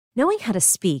Knowing how to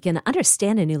speak and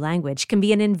understand a new language can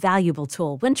be an invaluable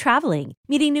tool when traveling,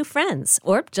 meeting new friends,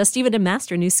 or just even to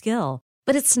master a new skill.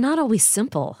 But it's not always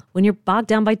simple when you're bogged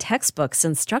down by textbooks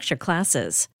and structured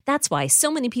classes. That's why so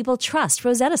many people trust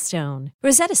Rosetta Stone.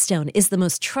 Rosetta Stone is the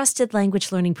most trusted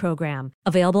language learning program,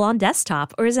 available on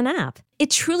desktop or as an app. It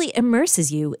truly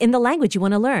immerses you in the language you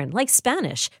want to learn, like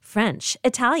Spanish, French,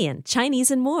 Italian,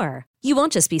 Chinese, and more. You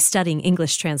won't just be studying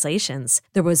English translations.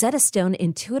 The Rosetta Stone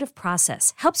intuitive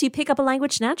process helps you pick up a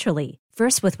language naturally,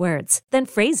 first with words, then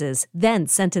phrases, then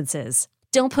sentences.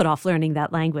 Don't put off learning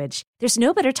that language. There's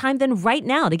no better time than right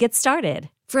now to get started.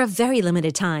 For a very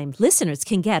limited time, listeners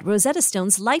can get Rosetta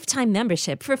Stone's lifetime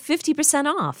membership for 50%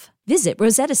 off. Visit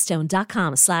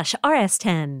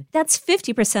rosettastone.com/rs10. That's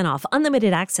 50% off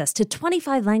unlimited access to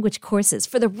 25 language courses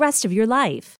for the rest of your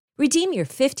life. Redeem your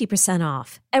 50%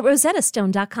 off at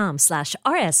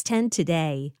rosettastone.com/rs10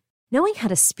 today. Knowing how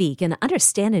to speak and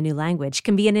understand a new language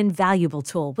can be an invaluable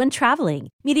tool when traveling,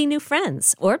 meeting new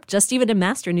friends, or just even to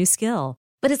master a new skill.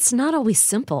 But it's not always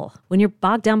simple when you're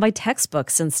bogged down by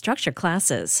textbooks and structured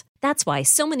classes. That's why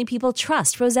so many people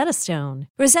trust Rosetta Stone.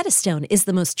 Rosetta Stone is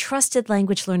the most trusted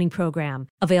language learning program,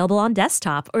 available on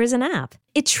desktop or as an app.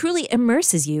 It truly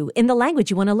immerses you in the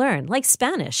language you want to learn, like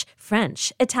Spanish,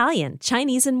 French, Italian,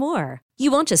 Chinese, and more.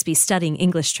 You won't just be studying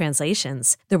English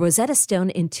translations. The Rosetta Stone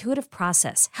intuitive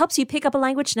process helps you pick up a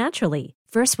language naturally,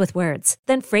 first with words,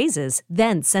 then phrases,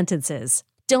 then sentences.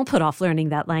 Don't put off learning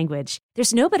that language.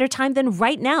 There's no better time than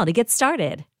right now to get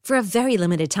started. For a very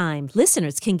limited time,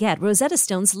 listeners can get Rosetta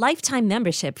Stone's lifetime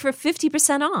membership for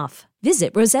 50% off.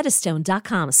 Visit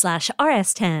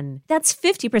rosettastone.com/rs10. That's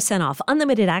 50% off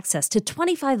unlimited access to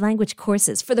 25 language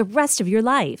courses for the rest of your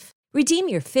life. Redeem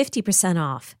your 50%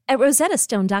 off at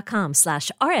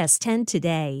rosettastone.com/rs10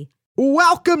 today.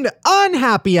 Welcome to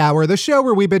Unhappy Hour, the show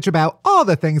where we bitch about all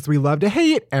the things we love to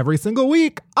hate every single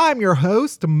week. I'm your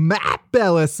host, Matt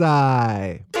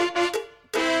Belisai.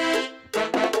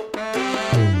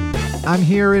 I'm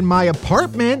here in my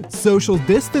apartment, social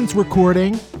distance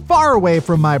recording, far away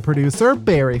from my producer,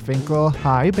 Barry Finkel.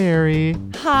 Hi, Barry.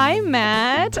 Hi,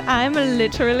 Matt. I'm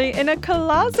literally in a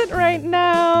closet right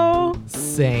now.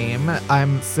 Same.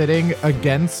 I'm sitting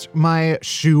against my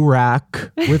shoe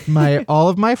rack with all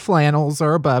of my flannels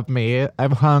are above me.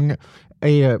 I've hung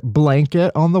a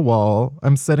blanket on the wall.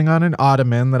 I'm sitting on an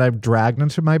ottoman that I've dragged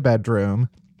into my bedroom.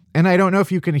 And I don't know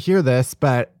if you can hear this,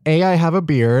 but I have a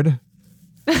beard.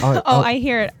 I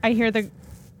hear it. I hear the...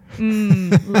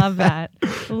 love that.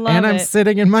 And I'm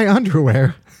sitting in my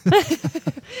underwear.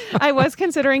 I was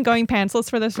considering going pantsless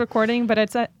for this recording,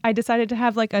 but I decided to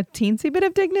have like a teensy bit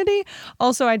of dignity.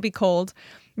 Also, I'd be cold.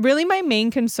 Really, my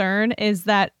main concern is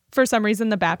that for some reason,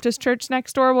 the Baptist church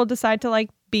next door will decide to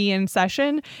be in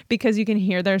session because you can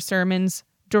hear their sermons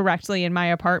directly in my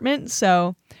apartment.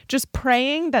 So just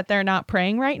praying that they're not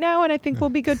praying right now, and I think we'll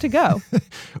be good to go.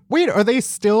 Wait, are they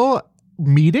still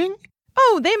meeting?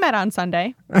 Oh, they met on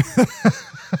Sunday.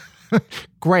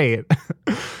 Great.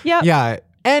 Yep. Yeah.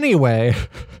 Anyway,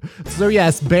 so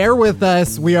yes, bear with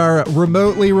us. We are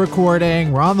remotely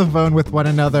recording. We're on the phone with one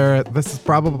another. This is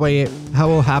probably how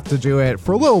we'll have to do it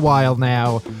for a little while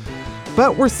now.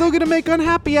 But we're still going to make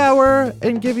Unhappy Hour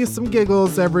and give you some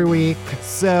giggles every week.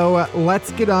 So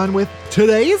let's get on with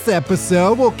today's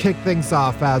episode. We'll kick things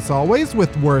off, as always,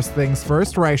 with Worst Things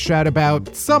First, where I shout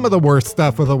about some of the worst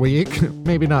stuff of the week.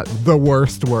 Maybe not the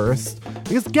worst.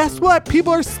 Because guess what?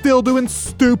 People are still doing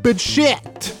stupid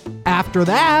shit. After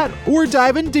that, we're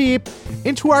diving deep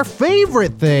into our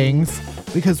favorite things,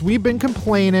 because we've been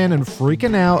complaining and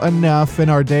freaking out enough in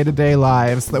our day-to-day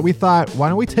lives that we thought, why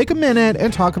don't we take a minute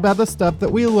and talk about the stuff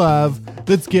that we love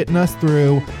that's getting us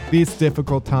through these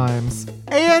difficult times.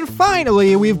 And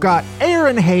finally, we've got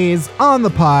Erinn Hayes on the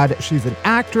pod. She's an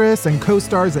actress and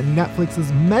co-stars in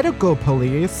Netflix's Medical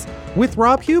Police with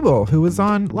Rob Hubel, who was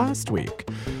on last week.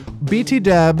 BT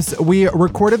Dubs, we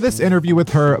recorded this interview with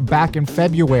her back in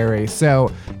February,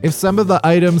 so if some of the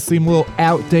items seem a little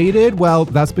outdated, well,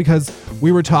 that's because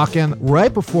we were talking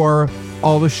right before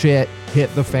all the shit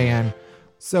hit the fan.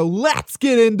 So let's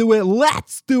get into it.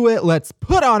 Let's do it. Let's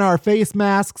put on our face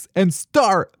masks and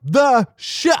start the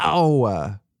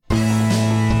show.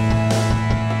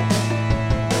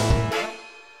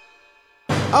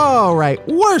 All right,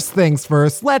 worst things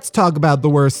first. Let's talk about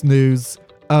the worst news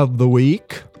of the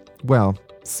week. Well,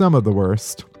 some of the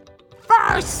worst.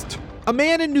 First, a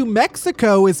man in New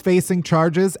Mexico is facing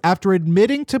charges after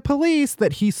admitting to police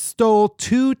that he stole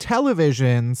 2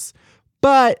 televisions,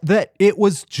 but that it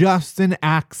was just an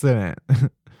accident.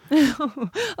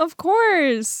 Of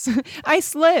course. I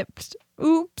slipped.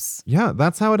 Oops. Yeah,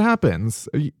 that's how it happens.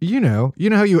 You know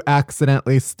how you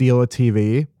accidentally steal a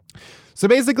TV? So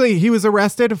basically, he was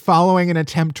arrested following an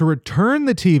attempt to return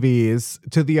the TVs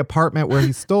to the apartment where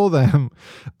he stole them.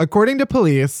 According to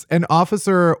police, an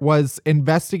officer was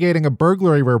investigating a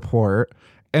burglary report,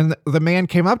 and the man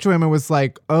came up to him and was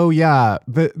like, oh, yeah,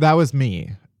 that was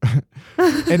me.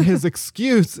 And his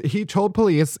excuse, he told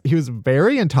police he was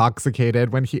very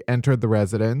intoxicated when he entered the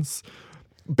residence.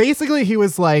 Basically, he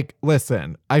was like,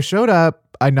 listen, I showed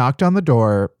up, I knocked on the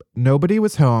door, nobody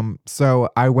was home, so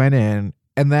I went in.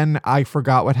 And then I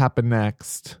forgot what happened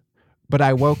next. But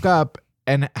I woke up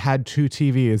and had 2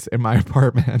 TVs in my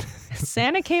apartment.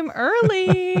 Santa came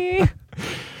early.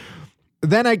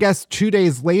 Then I guess 2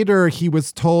 days later, he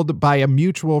was told by a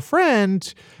mutual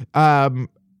friend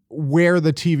where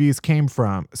the TVs came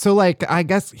from. So like, I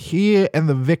guess he and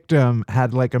the victim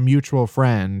had like a mutual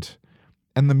friend.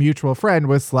 And the mutual friend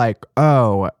was like,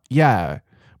 oh, yeah,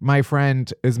 my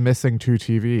friend is missing 2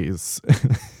 TVs.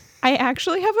 I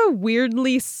actually have a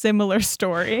weirdly similar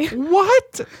story.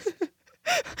 What?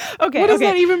 Okay. What does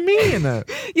that even mean?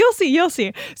 You'll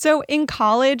see. So in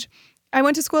college, I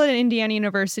went to school at Indiana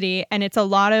University, and it's a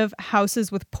lot of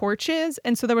houses with porches.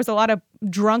 And so there was a lot of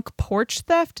drunk porch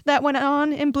theft that went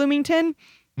on in Bloomington.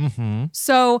 Mm-hmm.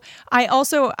 So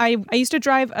I used to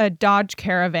drive a Dodge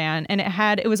Caravan, and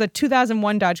it was a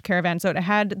 2001 Dodge Caravan. So it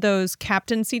had those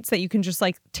captain seats that you can just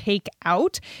like take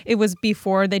out. It was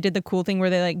before they did the cool thing where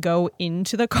they like go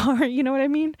into the car. You know what I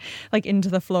mean? Like into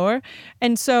the floor.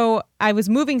 And so I was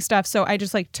moving stuff. So I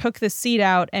just like took the seat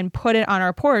out and put it on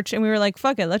our porch. And we were like,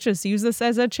 fuck it, let's just use this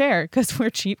as a chair because we're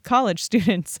cheap college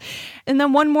students. And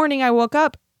then one morning I woke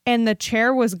up and the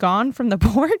chair was gone from the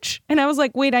porch. And I was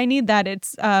like, wait, I need that.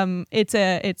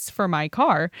 It's for my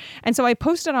car. And so I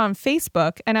posted on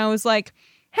Facebook and I was like,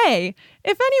 hey,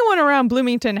 if anyone around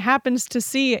Bloomington happens to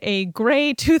see a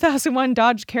gray 2001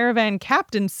 Dodge Caravan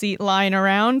captain seat lying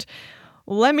around,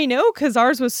 let me know because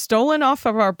ours was stolen off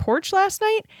of our porch last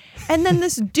night. And then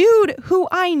this dude who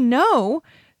I know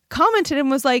commented and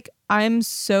was like, I'm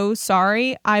so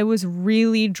sorry. I was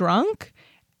really drunk.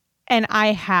 And I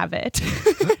have it.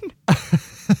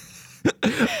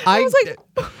 I was like,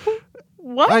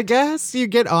 what? I guess you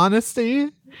get honesty.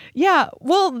 Yeah.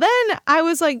 Well, then I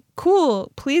was like,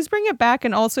 cool, please bring it back.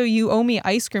 And also you owe me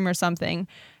ice cream or something.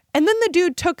 And then the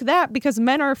dude took that because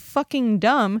men are fucking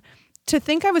dumb to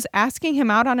think I was asking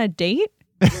him out on a date.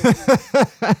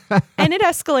 And it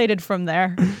escalated from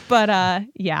there. But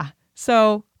yeah.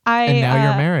 So and now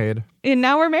you're married. And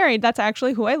now we're married. That's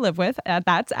actually who I live with.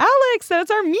 That's Alex. That's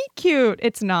our meet cute.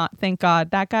 It's not, thank God.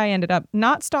 That guy ended up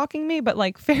not stalking me, but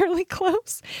like fairly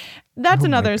close. That's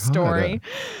another story.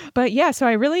 But yeah, so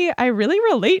I really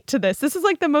relate to this. This is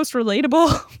like the most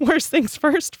relatable worst things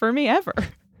first for me ever.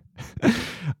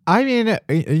 I mean,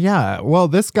 yeah. Well,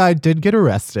 this guy did get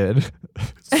arrested.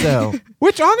 So,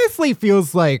 which honestly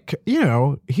feels like,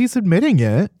 he's admitting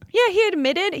it. Yeah, he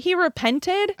admitted, he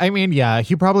repented. I mean, yeah,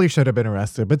 he probably should have been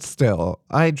arrested, but still,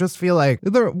 I just feel like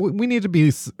we need to be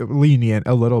lenient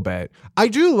a little bit. I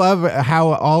do love how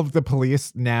all of the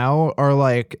police now are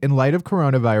like, in light of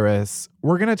coronavirus,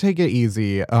 we're going to take it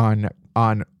easy on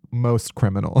most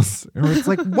criminals. It's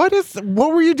like, what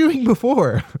were you doing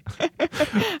before?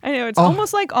 I know, it's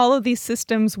almost like all of these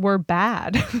systems were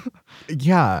bad.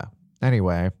 Yeah.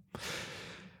 Anyway.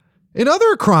 In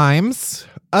other crimes,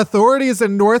 authorities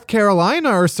in North Carolina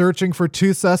are searching for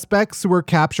 2 suspects who were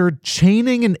captured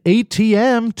chaining an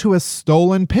ATM to a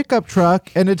stolen pickup truck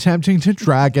and attempting to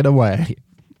drag it away.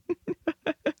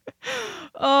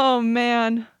 Oh,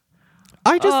 man.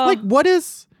 I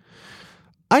just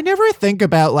I never think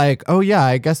about like, oh yeah,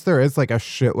 I guess there is like a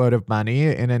shitload of money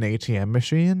in an ATM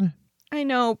machine. I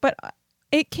know, but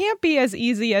it can't be as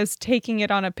easy as taking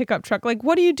it on a pickup truck. Like,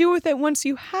 what do you do with it once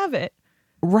you have it?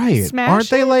 Right. Smash Aren't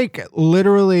they it? like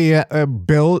literally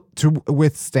built to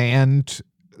withstand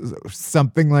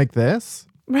something like this?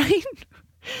 Right?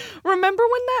 Remember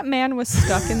when that man was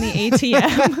stuck in the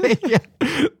ATM? Yeah.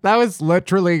 That was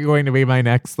literally going to be my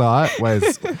next thought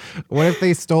was, what if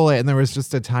they stole it and there was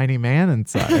just a tiny man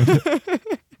inside?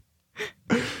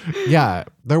 Yeah,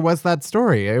 there was that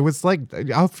story. It was like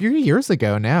a few years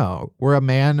ago now where a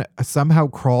man somehow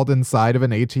crawled inside of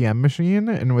an ATM machine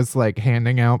and was like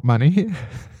handing out money.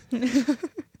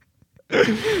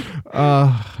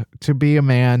 To be a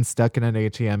man stuck in an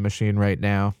ATM machine right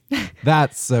now,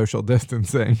 that's social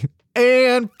distancing.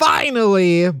 And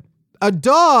finally, a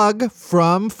dog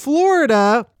from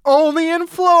Florida, only in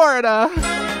Florida,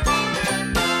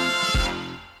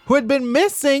 who had been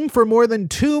missing for more than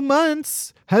 2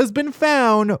 months, has been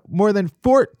found more than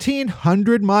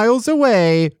 1,400 miles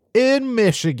away in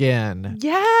Michigan.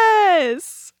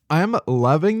 Yes. I'm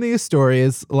loving these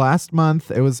stories. Last month,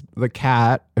 it was the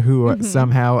cat who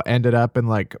somehow ended up in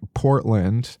like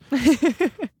Portland.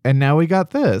 And now we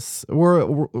got this. We're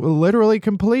literally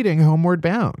completing Homeward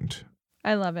Bound.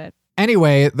 I love it.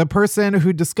 Anyway, the person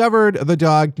who discovered the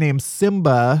dog named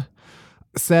Simba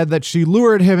said that she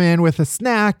lured him in with a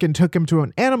snack and took him to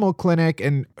an animal clinic.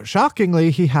 And shockingly,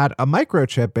 he had a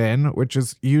microchip in, which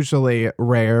is usually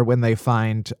rare when they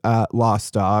find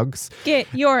lost dogs. Get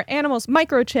your animals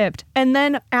microchipped. And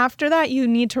then after that, you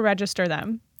need to register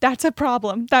them. That's a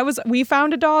problem. We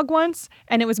found a dog once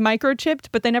and it was microchipped,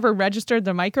 but they never registered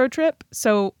the microchip.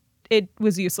 So it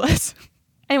was useless.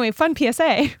 Anyway, fun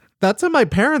PSA. That's how my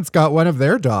parents got one of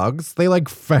their dogs. They like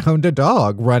found a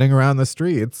dog running around the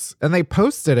streets and they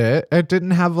posted it. It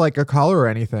didn't have like a collar or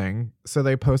anything. So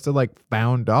they posted like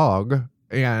found dog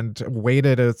and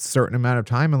waited a certain amount of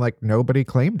time and like nobody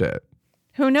claimed it.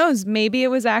 Who knows? Maybe it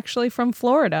was actually from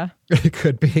Florida. It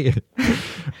could be.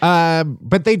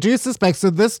 But they do suspect. So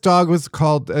this dog was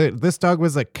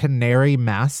a Canary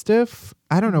Mastiff.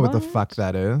 I don't know what the fuck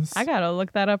that is. I gotta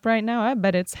look that up right now. I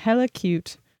bet it's hella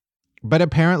cute. But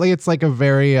apparently it's like a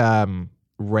very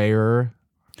rare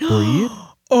breed.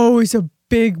 Oh, he's a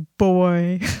big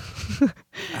boy.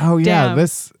 Oh yeah, Damn.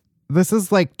 this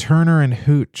is like Turner and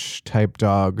Hooch type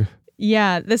dog.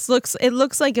 Yeah, it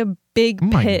looks like a big Oh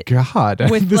my pit god.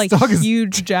 with this like dog is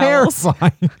huge jowls.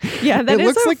 terrifying. Yeah, that It is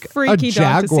looks a like freaky a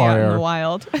dog to see out in jaguar. the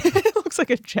wild. It looks like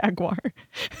a jaguar.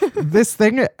 This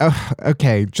thing,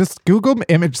 okay, just Google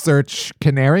image search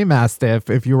Canary Mastiff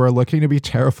if you were looking to be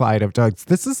terrified of dogs.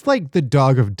 This is like the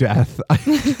dog of death.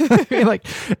 I mean, like,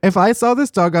 if I saw this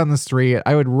dog on the street,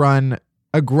 I would run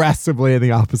aggressively in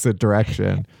the opposite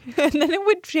direction. And then it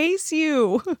would chase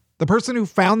you. The person who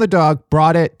found the dog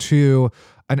brought it to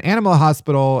an animal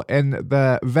hospital, and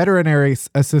the veterinary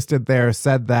assistant there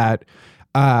said that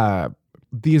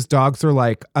these dogs are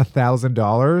like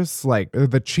 $1,000. Like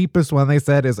the cheapest one they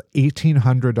said is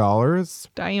 $1,800.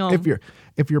 Damn.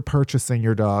 If you're purchasing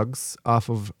your dogs off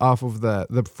of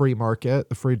the free market,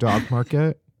 the free dog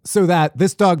market, so that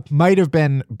this dog might have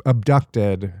been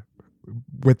abducted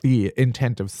with the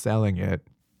intent of selling it.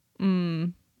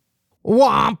 Mm.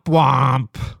 Womp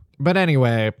womp. But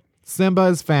anyway, Simba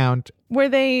is found. Were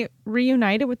they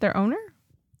reunited with their owner?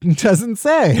 Doesn't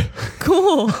say.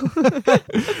 Cool.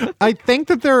 I think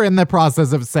that they're in the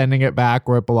process of sending it back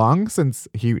where it belongs, since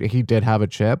he did have a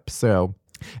chip. So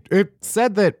it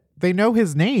said that they know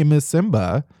his name is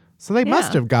Simba, so they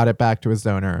must have got it back to his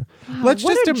owner. Wow, Let's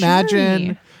what just a imagine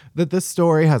journey. that this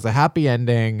story has a happy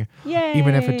ending, Yay.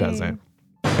 even if it doesn't.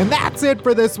 And that's it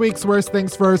for this week's Worst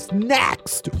Things First.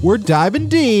 Next, we're diving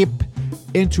deep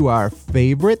into our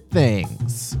favorite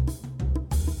things.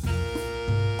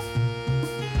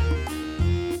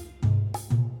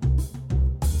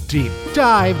 Deep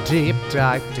dive, deep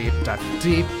dive, deep dive,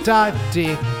 deep dive,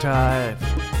 deep dive.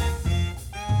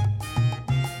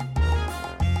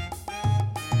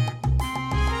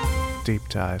 Deep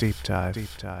dive, deep dive, deep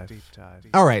dive, deep dive.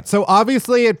 All right, so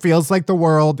obviously it feels like the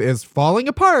world is falling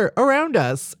apart around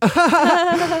us.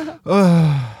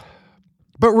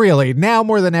 But really, now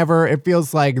more than ever, it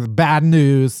feels like the bad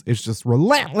news is just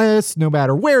relentless no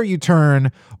matter where you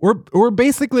turn. We're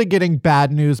basically getting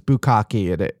bad news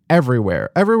bukkake everywhere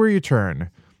you turn.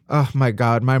 Oh my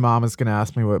God, my mom is going to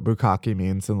ask me what bukkake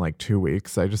means in like 2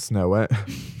 weeks. I just know it.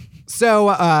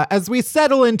 So as we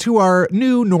settle into our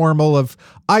new normal of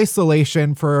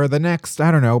isolation for the next,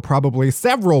 I don't know, probably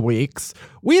several weeks,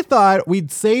 we thought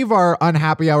we'd save our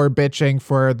unhappy hour bitching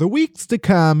for the weeks to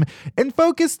come and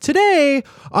focus today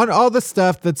on all the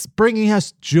stuff that's bringing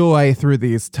us joy through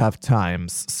these tough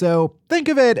times. So think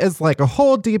of it as like a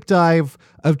whole deep dive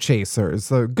of chasers,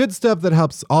 the good stuff that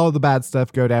helps all the bad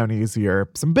stuff go down easier.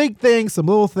 Some big things, some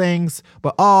little things,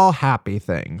 but all happy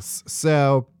things.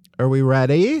 So are we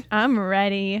ready? I'm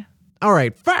ready. All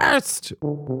right, first,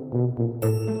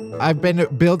 I've been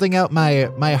building out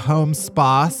my home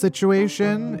spa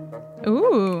situation.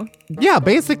 Ooh. Yeah,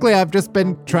 basically, I've just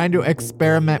been trying to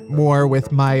experiment more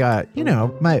with my,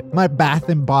 my bath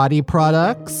and body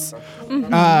products.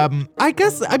 Mm-hmm.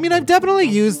 I've definitely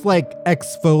used like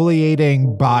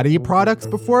exfoliating body products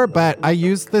before, but I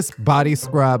used this body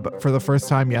scrub for the first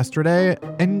time yesterday,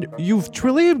 and you've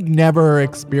truly never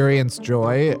experienced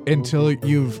joy until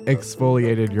you've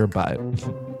exfoliated your butt.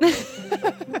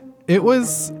 It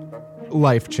was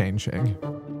life-changing.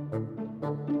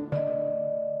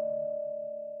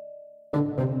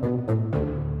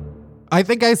 I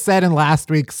think I said in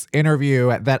last week's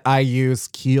interview that I use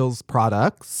Kiehl's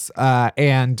products,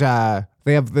 and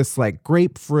they have this like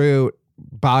grapefruit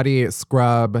body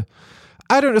scrub.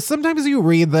 I don't know. Sometimes you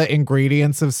read the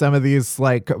ingredients of some of these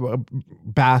like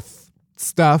bath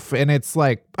stuff and it's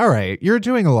like, all right, you're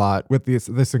doing a lot with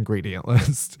this ingredient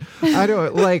list. I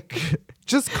don't like,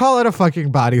 just call it a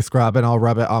fucking body scrub and I'll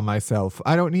rub it on myself.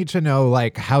 I don't need to know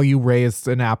like how you raised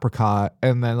an apricot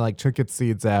and then like took its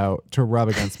seeds out to rub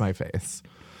against my face.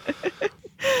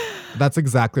 That's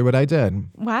exactly what I did.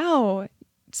 Wow.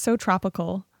 So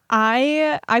tropical.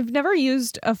 I've never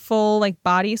used a full like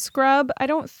body scrub, I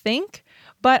don't think,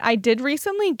 but I did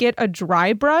recently get a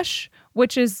dry brush,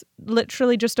 which is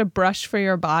literally just a brush for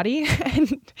your body.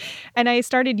 and I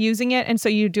started using it. And so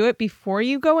you do it before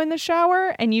you go in the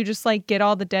shower and you just like get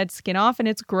all the dead skin off, and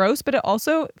it's gross, but it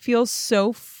also feels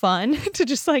so fun to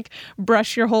just like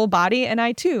brush your whole body. And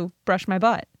I too brush my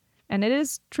butt, and it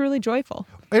is truly joyful.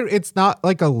 It's not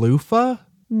like a loofah?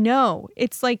 No,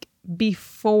 it's like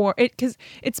before it, because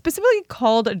it's specifically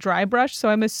called a dry brush, so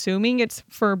I'm assuming it's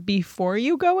for before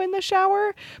you go in the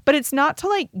shower, but it's not to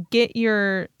like get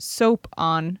your soap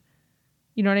on,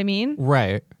 you know what I mean?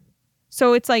 Right.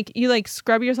 So it's like you like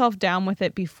scrub yourself down with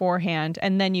it beforehand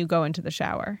and then you go into the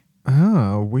shower.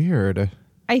 Oh, weird.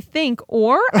 I think,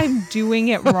 or I'm doing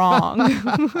it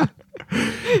wrong.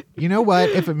 You know what?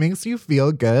 If it makes you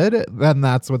feel good, then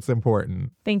that's what's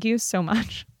important. Thank you so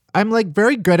much. I'm like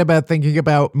very good about thinking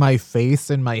about my face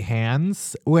and my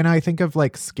hands when I think of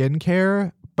like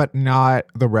skincare, but not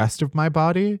the rest of my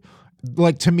body.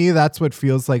 Like to me, that's what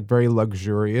feels like very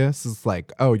luxurious. Is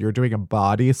like, oh, you're doing a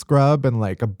body scrub and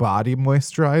like a body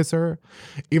moisturizer,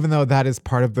 even though that is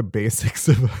part of the basics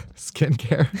of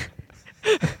skincare.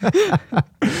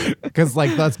 Because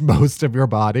like that's most of your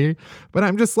body. But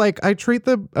I'm just like, I treat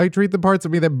the parts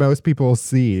of me that most people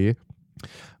see.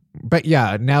 But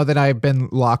yeah, now that I've been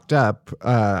locked up,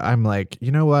 I'm like,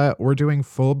 you know what? We're doing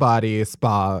full body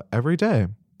spa every day.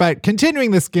 But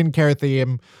continuing the skincare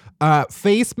theme,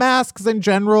 face masks in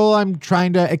general, I'm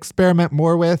trying to experiment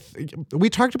more with. We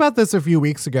talked about this a few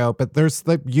weeks ago, but there's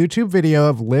the YouTube video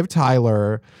of Liv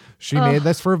Tyler. She made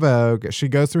this for Vogue. She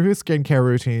goes through her skincare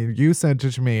routine. You sent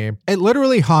it to me. It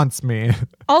literally haunts me.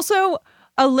 Also,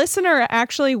 a listener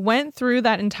actually went through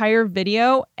that entire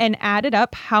video and added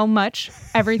up how much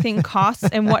everything costs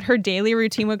and what her daily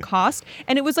routine would cost.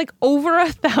 And it was like over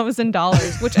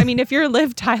 $1,000, which I mean, if you're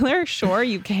Liv Tyler, sure,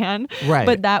 you can. Right.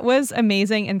 But that was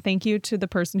amazing. And thank you to the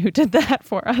person who did that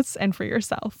for us and for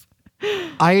yourself.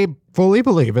 I fully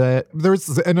believe it.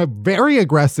 There's a very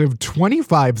aggressive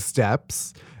 25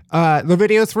 steps. The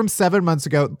video is from 7 months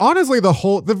ago. Honestly,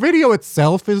 the video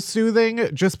itself is soothing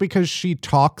just because she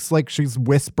talks like she's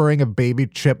whispering a baby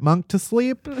chipmunk to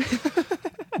sleep.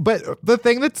 But the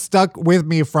thing that stuck with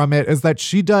me from it is that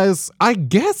she does, I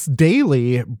guess,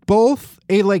 daily, both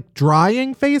a like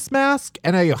drying face mask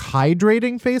and a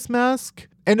hydrating face mask.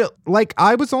 And like,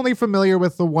 I was only familiar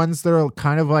with the ones that are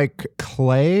kind of like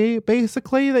clay,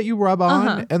 basically, that you rub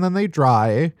on and then they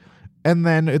dry. And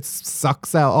then it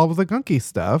sucks out all of the gunky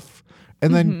stuff.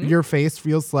 And then your face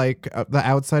feels like the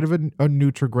outside of a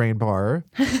Nutri-Grain bar.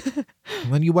 And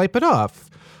then you wipe it off.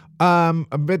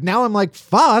 But now I'm like,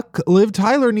 fuck, Liv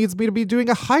Tyler needs me to be doing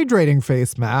a hydrating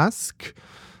face mask.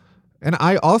 And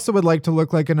I also would like to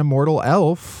look like an immortal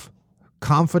elf,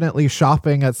 confidently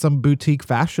shopping at some boutique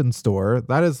fashion store.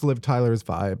 That is Liv Tyler's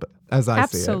vibe, as I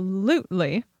see it.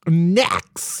 Absolutely.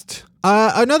 Next.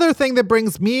 Another thing that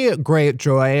brings me great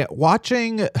joy,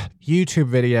 watching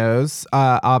YouTube videos,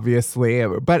 obviously,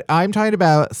 but I'm talking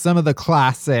about some of the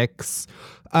classics.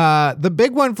 The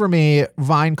big one for me,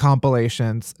 Vine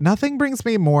compilations. Nothing brings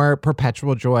me more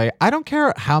perpetual joy. I don't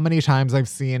care how many times I've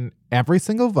seen every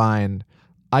single Vine.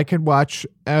 I could watch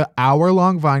an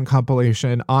hour-long Vine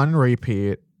compilation on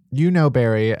repeat. You know,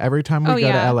 Barry, every time we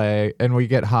go to LA and we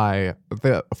get high,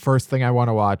 the first thing I want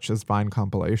to watch is Vine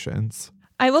compilations.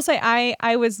 I will say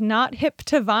I was not hip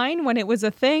to Vine when it was a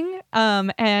thing.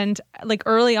 And like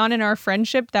early on in our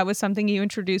friendship, that was something you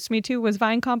introduced me to, was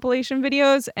Vine compilation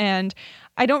videos. And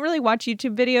I don't really watch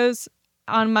YouTube videos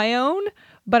on my own,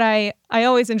 but I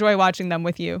always enjoy watching them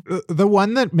with you. The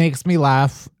one that makes me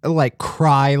laugh, like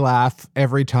cry laugh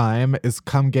every time, is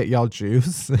Come Get Y'all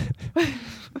Juice.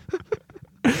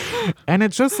 And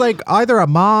it's just like either a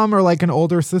mom or like an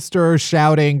older sister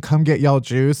shouting, "Come get y'all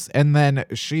juice." And then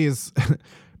she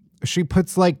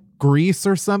puts like grease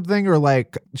or something, or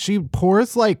like she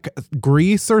pours like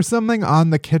grease or something on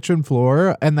the kitchen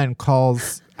floor and then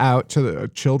calls out to the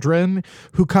children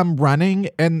who come running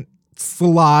and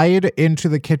slide into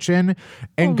the kitchen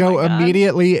and go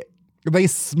immediately. They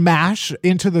smash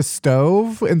into the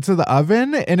stove, into the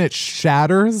oven, and it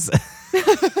shatters.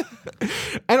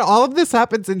 And all of this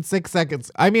happens in 6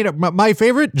 seconds. I mean, my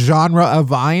favorite genre of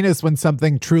Vine is when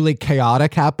something truly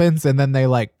chaotic happens and then they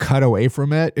like cut away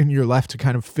from it and you're left to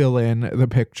kind of fill in the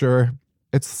picture.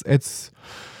 It's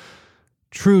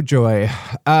true joy.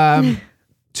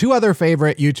 Two other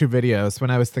favorite YouTube videos when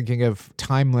I was thinking of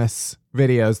timeless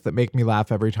videos that make me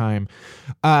laugh every time.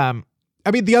 I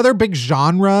mean, the other big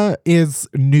genre is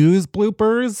news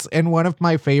bloopers, and one of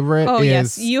my favorite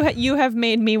is... yes, you have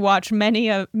made me watch many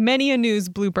a news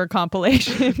blooper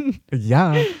compilation.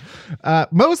 Yeah.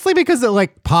 Mostly because it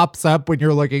like pops up when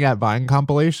you're looking at Vine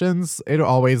compilations. It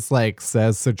always like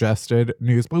says suggested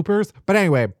news bloopers. But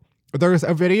anyway, there's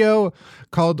a video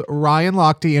called Ryan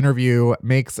Lochte Interview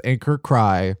Makes Anchor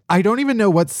Cry. I don't even know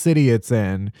what city it's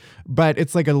in, but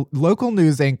it's like a local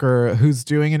news anchor who's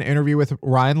doing an interview with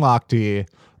Ryan Lochte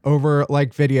over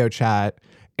like video chat.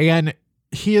 And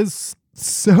he is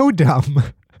so dumb.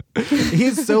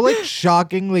 He's so like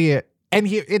shockingly, and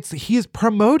he's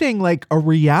promoting like a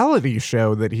reality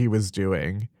show that he was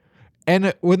doing.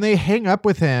 And when they hang up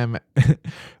with him,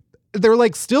 they're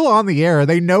like still on the air.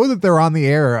 They know that they're on the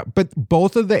air, but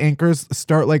both of the anchors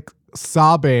start like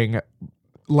sobbing,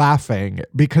 laughing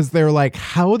because they're like,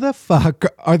 how the fuck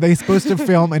are they supposed to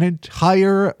film an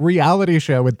entire reality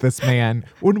show with this man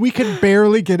when we can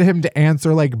barely get him to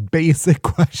answer like basic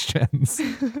questions?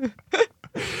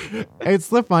 It's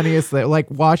the funniest thing.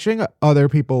 Like watching other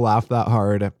people laugh that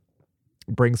hard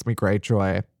brings me great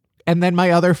joy. And then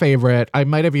my other favorite, I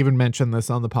might have even mentioned this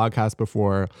on the podcast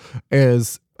before,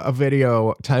 is a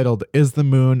video titled "Is the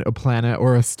Moon a Planet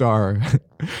or a Star?"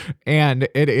 And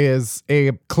it is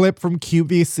a clip from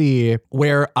QVC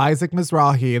where Isaac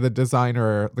Mizrahi, the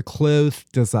designer, the clothes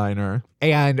designer,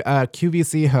 and a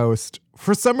QVC host,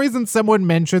 for some reason someone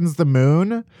mentions the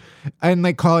moon and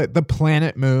they call it the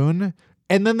planet moon.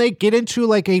 And then they get into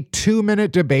like a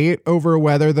 2-minute debate over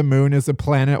whether the moon is a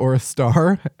planet or a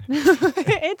star.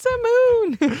 It's a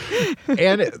moon.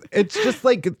 And it's just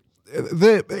like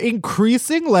the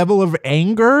increasing level of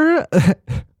anger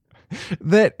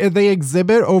that they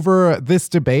exhibit over this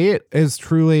debate is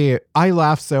truly, I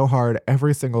laugh so hard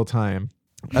every single time.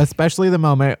 Especially the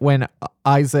moment when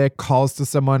Isaac calls to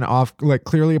someone off, like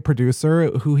clearly a producer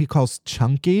who he calls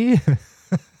Chunky.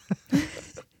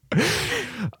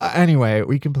 Anyway,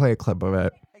 we can play a clip of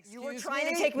it. You were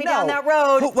trying to take me down that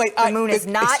road. Wait, the moon is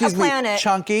not a planet.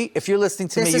 Chunky, if you're listening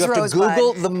to This me, you is have Rosebud. to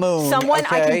Google the moon. Someone,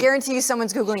 okay? I can guarantee you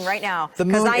someone's Googling right now. The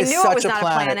moon I is knew such it was a not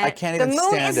planet. a planet. I can't even the moon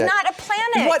stand is it. not a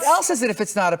planet. What else is it if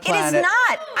it's not a planet? It is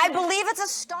not. I believe it's a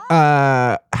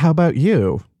star. How about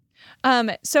you?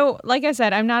 So like I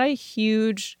said, I'm not a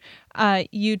huge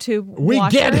YouTube We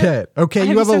watcher. get it. Okay,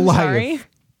 you have a life. Sorry.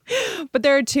 But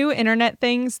there are two internet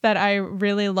things that I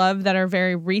really love that are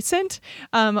very recent.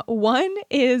 One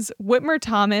is Whitmer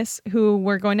Thomas, who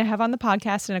we're going to have on the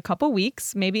podcast in a couple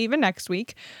weeks, maybe even next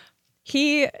week.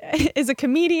 He is a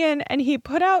comedian and he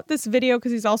put out this video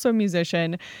because he's also a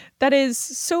musician that is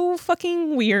so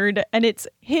fucking weird. And it's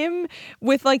him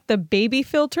with like the baby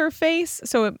filter face.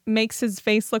 So it makes his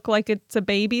face look like it's a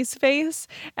baby's face.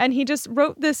 And he just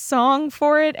wrote this song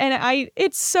for it. And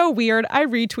it's so weird. I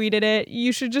retweeted it.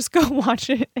 You should just go watch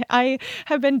it. I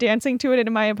have been dancing to it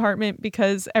in my apartment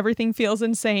because everything feels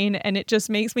insane. And it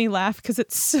just makes me laugh because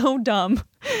it's so dumb.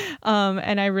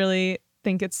 And I really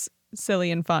think it's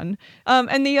silly and fun.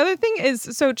 And the other thing is,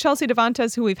 so Chelsea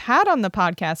Devantez, who we've had on the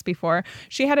podcast before,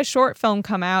 she had a short film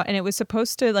come out and it was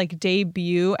supposed to like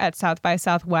debut at South by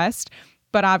Southwest,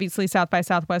 but obviously South by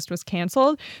Southwest was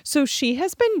canceled. So she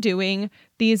has been doing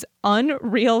these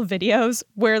unreal videos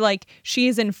where like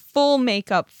she's in full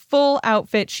makeup, full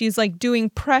outfit. She's like doing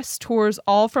press tours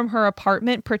all from her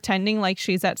apartment, pretending like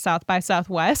she's at South by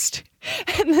Southwest.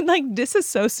 And then like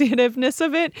disassociativeness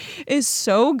of it is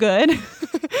so good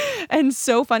and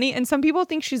so funny. And some people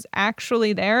think she's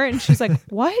actually there. And she's like,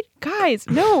 what? Guys,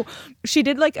 no. She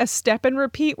did like a step and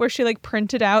repeat where she like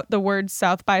printed out the word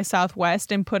South by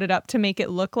Southwest and put it up to make it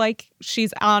look like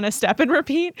she's on a step and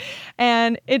repeat.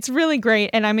 And it's really great.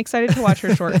 And I'm excited to watch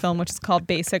her short film, which is called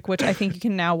Basic, which I think you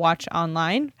can now watch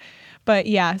online. But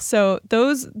yeah, so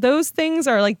those things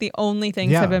are like the only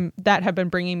things that have been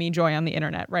bringing me joy on the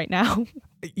internet right now.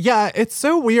 Yeah, it's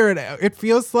so weird. It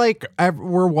feels like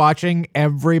we're watching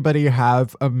everybody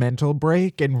have a mental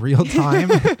break in real time.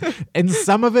 And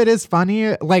some of it is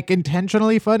funny, like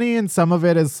intentionally funny, and some of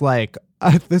it is like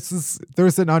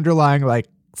there's an underlying like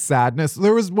sadness.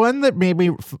 There was one that made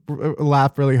me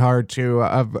laugh really hard too,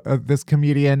 of this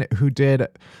comedian who did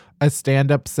a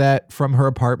stand-up set from her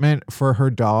apartment for her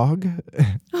dog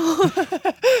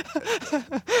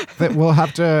that we'll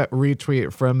have to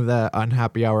retweet from the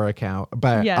Unhappy Hour account,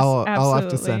 but Yes, I'll have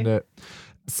to send it.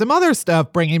 Some other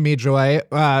stuff bringing me joy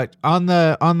on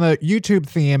the YouTube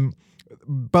theme.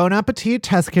 Bon Appetit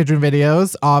test kitchen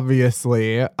videos,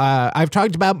 obviously. I've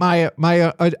talked about my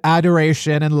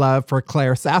adoration and love for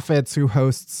Claire Saffitz, who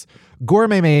hosts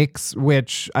Gourmet Makes,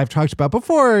 which I've talked about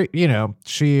before. You know,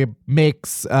 she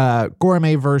makes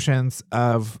gourmet versions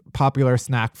of popular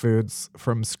snack foods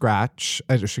from scratch.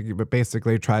 She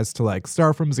basically tries to like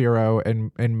start from zero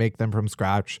and make them from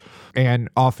scratch, and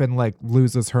often like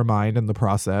loses her mind in the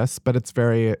process, but it's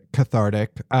very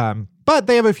cathartic. But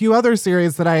they have a few other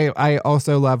series that I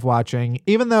also love watching,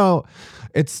 even though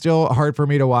it's still hard for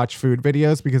me to watch food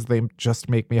videos because they just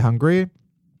make me hungry.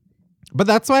 But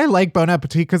that's why I like Bon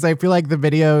Appetit, because I feel like the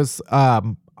videos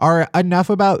are enough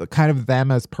about kind of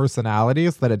them as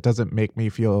personalities that it doesn't make me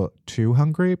feel too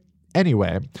hungry.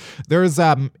 Anyway, there's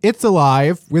It's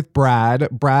Alive with Brad.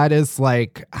 Brad is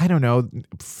like, I don't know,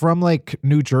 from like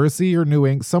New Jersey or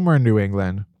somewhere in New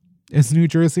England. Is New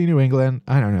Jersey, New England?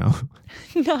 I don't know.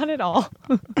 Not at all.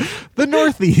 The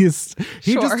Northeast.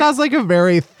 He Sure. just has like a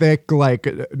very thick, like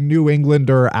New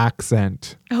Englander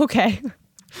accent. Okay.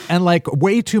 And like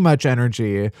way too much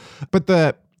energy. But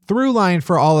the through line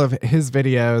for all of his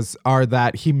videos are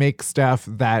that he makes stuff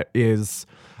that is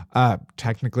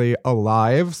technically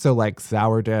alive. So like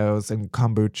sourdoughs and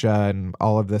kombucha and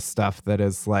all of this stuff that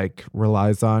is like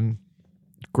relies on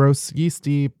gross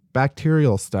yeasty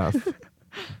bacterial stuff.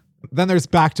 Then there's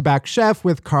Back to Back Chef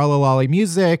with Carla Lawley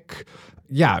Music.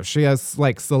 Yeah, she has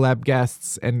like celeb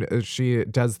guests and she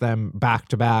does them back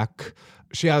to back.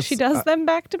 She does them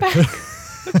back to back.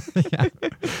 Yeah.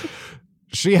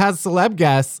 She has celeb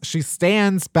guests. She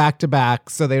stands back to back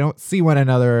so they don't see one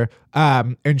another.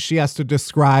 And she has to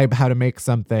describe how to make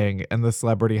something, and the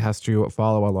celebrity has to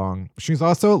follow along. She's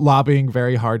also lobbying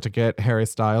very hard to get Harry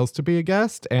Styles to be a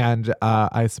guest, and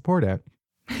I support it.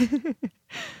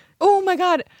 Oh my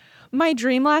God. My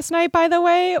dream last night, by the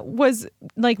way, was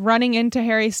like running into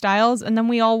Harry Styles, and then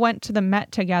we all went to the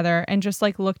Met together and just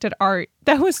like looked at art.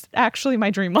 That was actually my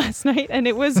dream last night, and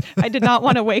I did not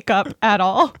want to wake up at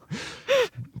all.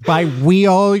 By we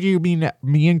all, you mean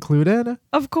me included?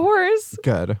 Of course.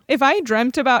 Good. If I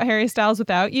dreamt about Harry Styles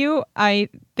without you, I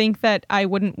think that I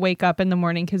wouldn't wake up in the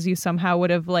morning because you somehow would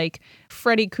have like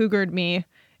Freddy Cougared me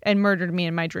and murdered me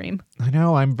in my dream. I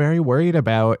know. I'm very worried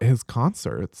about his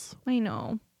concerts. I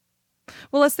know.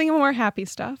 Well, let's think of more happy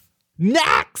stuff.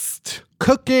 Next!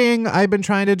 Cooking. I've been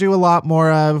trying to do a lot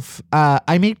more of.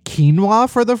 I made quinoa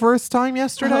for the first time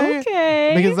yesterday.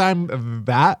 Okay. Because I'm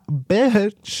that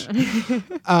bitch.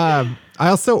 I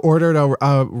also ordered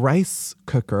a rice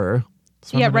cooker.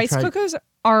 So yeah, rice cookers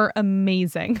are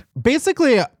amazing.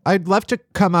 Basically, I'd love to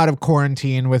come out of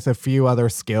quarantine with a few other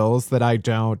skills that I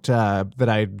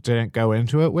didn't go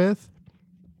into it with.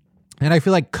 And I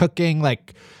feel like cooking,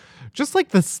 like, just like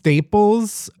the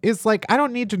staples is like, I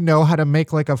don't need to know how to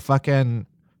make like a fucking,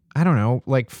 I don't know,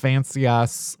 like fancy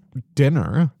ass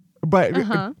dinner. But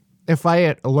if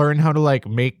I learn how to like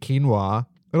make quinoa,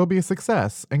 it'll be a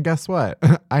success. And guess what?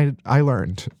 I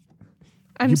learned.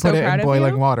 I'm so proud of you. You put it in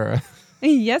boiling water.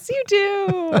 Yes, you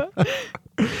do.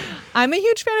 I'm a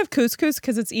huge fan of couscous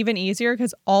because it's even easier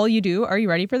because all you do, are you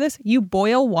ready for this? You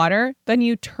boil water, then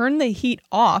you turn the heat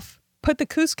off, put the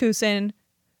couscous in,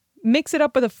 mix it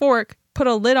up with a fork, put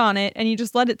a lid on it, and you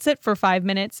just let it sit for 5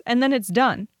 minutes, and then it's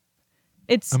done.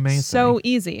 It's amazing. So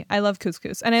easy. I love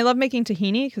couscous. And I love making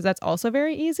tahini because that's also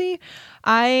very easy.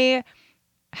 I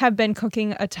have been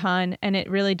cooking a ton, and it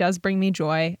really does bring me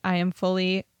joy. I am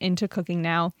fully into cooking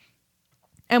now.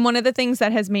 And one of the things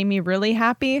that has made me really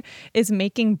happy is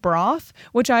making broth,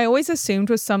 which I always assumed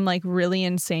was some like really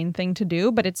insane thing to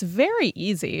do, but it's very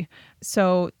easy.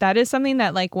 So that is something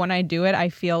that like when I do it, I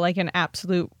feel like an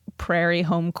absolute prairie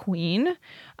home queen.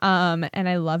 And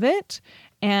I love it.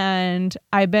 And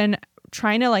I've been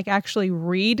trying to like actually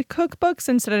read cookbooks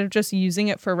instead of just using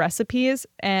it for recipes.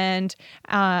 And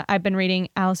I've been reading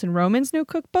Alison Roman's new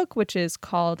cookbook, which is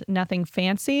called Nothing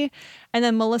Fancy. And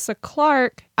then Melissa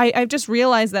Clark, I've just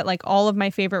realized that like all of my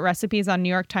favorite recipes on New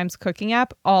York Times cooking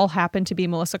app all happen to be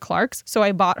Melissa Clark's. So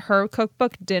I bought her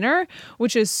cookbook Dinner,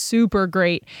 which is super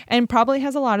great and probably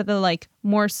has a lot of the like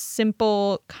more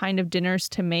simple kind of dinners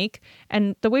to make.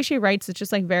 And the way she writes, it's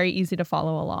just like very easy to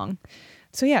follow along.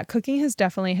 So yeah, cooking has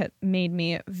definitely made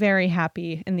me very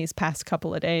happy in these past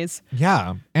couple of days.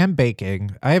 Yeah, and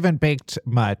baking. I haven't baked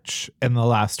much in the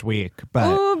last week, but...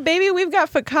 Oh, baby, we've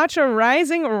got focaccia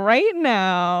rising right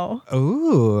now.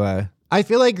 Ooh. I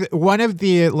feel like one of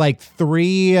the like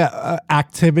 3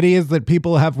 activities that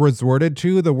people have resorted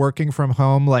to, the working from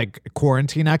home, like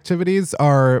quarantine activities,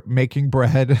 are making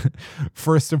bread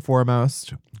first and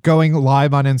foremost, going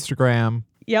live on Instagram,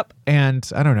 Yep. And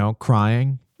I don't know,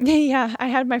 crying. Yeah, I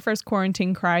had my first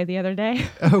quarantine cry the other day.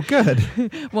 Oh, good.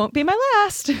 Won't be my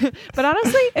last. But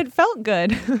honestly, it felt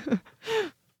good.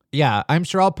 Yeah, I'm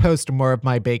sure I'll post more of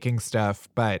my baking stuff,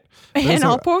 but... And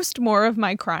I'll post more of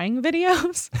my crying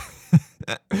videos.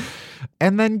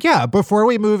 And then, yeah, before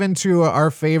we move into our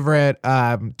favorite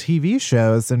TV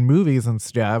shows and movies and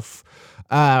stuff,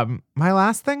 my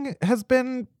last thing has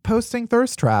been posting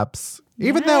thirst traps.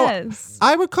 Even though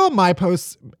I would call my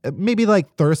posts maybe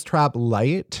like thirst trap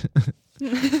light.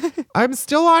 I'm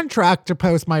still on track to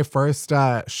post my first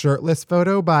shirtless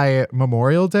photo by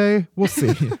Memorial Day. We'll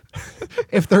see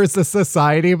if there's a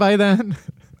society by then.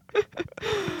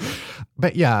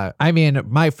 But yeah, I mean,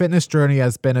 my fitness journey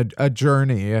has been a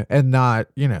journey and not,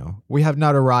 we have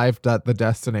not arrived at the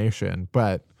destination.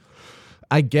 But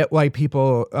I get why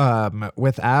people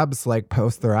with abs like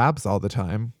post their abs all the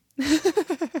time.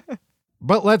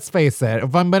 But let's face it,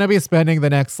 if I'm going to be spending the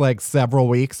next several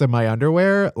weeks in my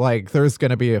underwear, there's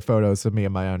going to be photos of me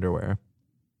in my underwear.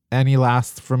 Any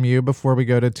last from you before we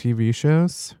go to TV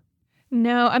shows?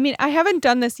 No, I mean, I haven't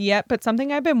done this yet, but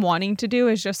something I've been wanting to do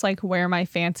is just wear my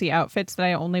fancy outfits that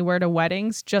I only wear to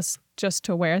weddings just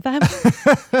to wear them.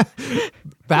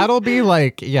 That'll be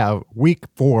week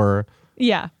 4.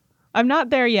 Yeah, I'm not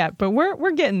there yet, but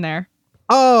we're getting there.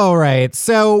 All right.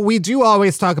 So we do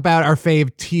always talk about our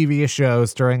fave TV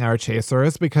shows during our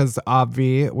chasers because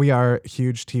we are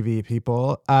huge TV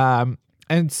people.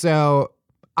 And so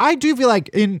I do feel like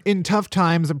in tough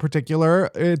times in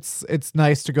particular, it's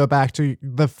nice to go back to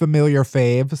the familiar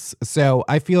faves. So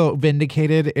I feel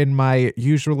vindicated in my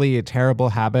usually terrible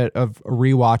habit of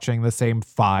rewatching the same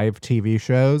 5 TV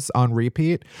shows on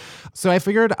repeat. So I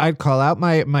figured I'd call out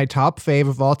my top fave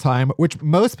of all time, which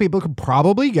most people could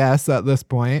probably guess at this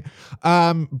point,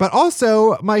 but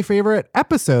also my favorite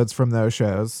episodes from those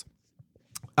shows.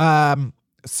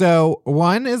 So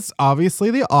one is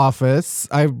obviously The Office.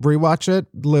 I rewatch it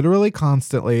literally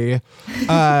constantly.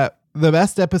 The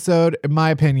best episode, in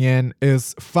my opinion,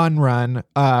 is Fun Run.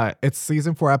 It's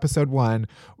season 4, episode 1,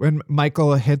 when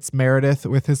Michael hits Meredith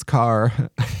with his car.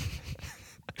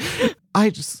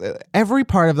 Every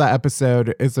part of that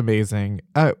episode is amazing.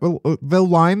 The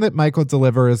line that Michael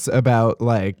delivers about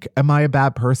am I a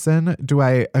bad person? Do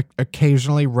I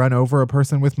occasionally run over a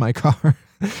person with my car?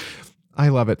 I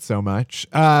love it so much.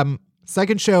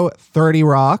 Second show, 30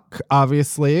 Rock,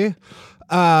 obviously.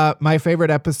 My favorite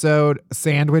episode,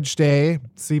 Sandwich Day,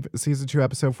 season 2,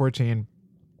 episode 14,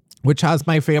 which has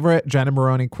my favorite Jenna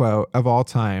Maroney quote of all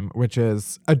time, which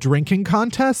is, "A drinking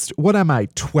contest? What am I,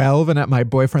 12 and at my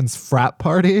boyfriend's frat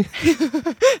party?"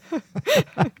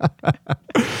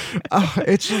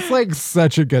 It's just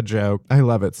such a good joke. I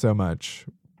love it so much.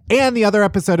 And the other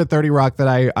episode of 30 Rock that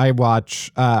I watch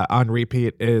on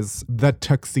repeat is The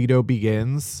Tuxedo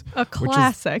Begins. A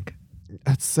classic.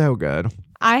 That's so good.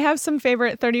 I have some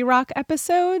favorite 30 Rock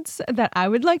episodes that I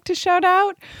would like to shout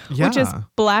out, which is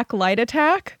Black Light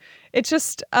Attack. It's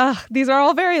just, these are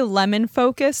all very lemon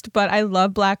focused, but I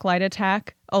love Black Light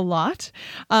Attack a lot.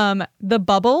 The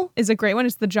Bubble is a great one.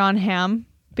 It's the John Hamm,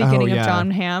 beginning of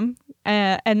John Hamm.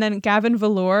 And then Gavin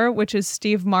Velour, which is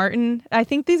Steve Martin. I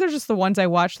think these are just the ones I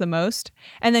watch the most.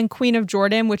 And then Queen of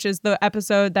Jordan, which is the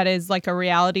episode that is a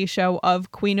reality show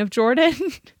of Queen of Jordan.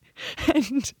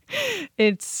 And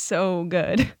it's so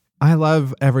good. I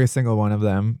love every single one of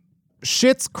them.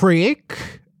 Schitt's Creek.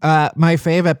 My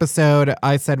fave episode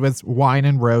I said was Wine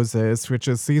and Roses, which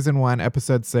is season 1,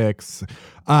 episode 6.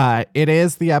 It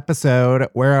is the episode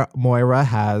where Moira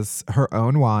has her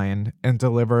own wine and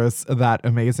delivers that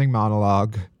amazing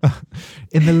monologue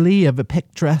in the lee of a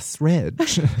picturesque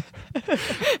ridge.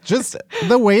 Just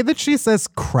the way that she says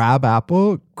crab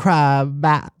apple.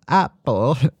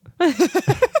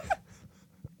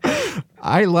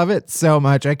 I love it so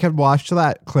much. I could watch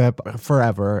that clip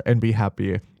forever and be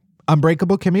happy.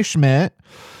 Unbreakable Kimmy Schmidt.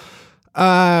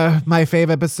 My fave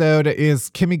episode is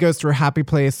Kimmy Goes to Her Happy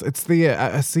Place. It's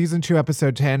the season 2,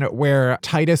 episode 10, where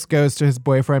Titus goes to his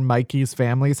boyfriend Mikey's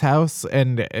family's house,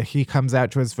 and he comes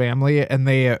out to his family, and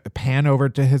they pan over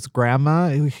to his grandma,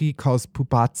 who he calls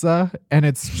Pupazza, and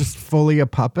it's just fully a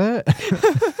puppet.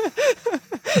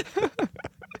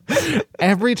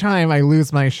 Every time I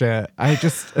lose my shit,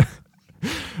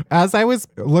 as I was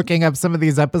looking up some of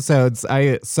these episodes,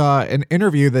 I saw an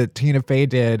interview that Tina Fey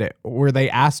did where they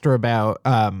asked her about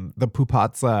the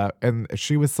Pupazza, and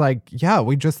she was like, yeah,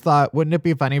 we just thought, wouldn't it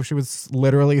be funny if she was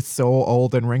literally so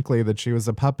old and wrinkly that she was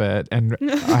a puppet, and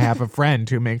I have a friend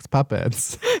who makes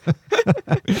puppets.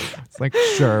 It's like,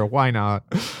 sure, why not?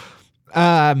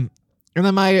 And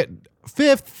then my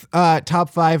Fifth, top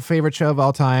 5 favorite show of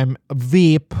all time,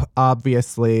 Veep,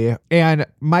 obviously. And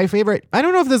my favorite, I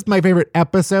don't know if this is my favorite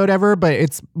episode ever, but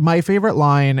it's my favorite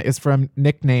line is from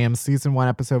Nicknames, season 1,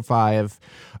 episode 5.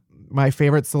 My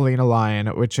favorite Selena line,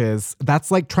 which is, that's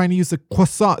like trying to use a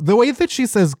croissant. The way that she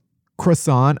says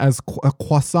croissant as a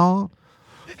croissant,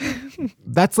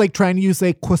 that's like trying to use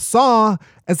a croissant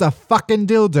as a fucking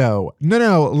dildo.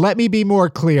 No, let me be more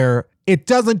clear. It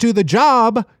doesn't do the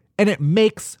job. And it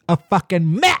makes a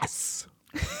fucking mess.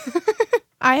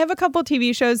 I have a couple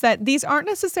TV shows that these aren't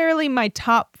necessarily my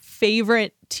top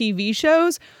favorite TV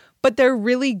shows, but they're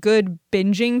really good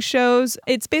binging shows.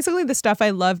 It's basically the stuff I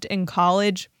loved in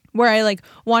college, where I like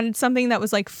wanted something that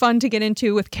was like fun to get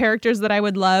into with characters that I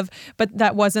would love, but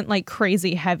that wasn't like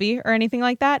crazy heavy or anything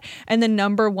like that. And the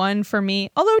number one for me,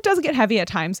 although it does get heavy at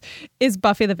times, is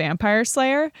Buffy the Vampire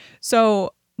Slayer.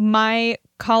 So my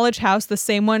college house, the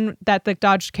same one that the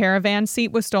Dodge Caravan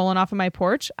seat was stolen off of my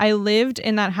porch, I lived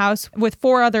in that house with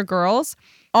 4 other girls.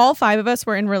 All 5 of us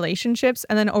were in relationships.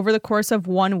 And then over the course of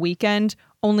one weekend,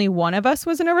 only one of us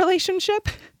was in a relationship.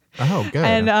 Oh, good.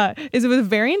 And it was a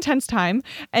very intense time.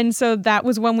 And so that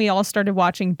was when we all started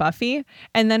watching Buffy.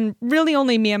 And then really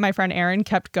only me and my friend Erinn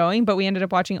kept going, but we ended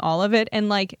up watching all of it. And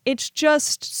like, it's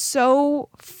just so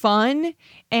fun.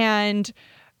 And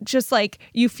just like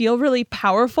you feel really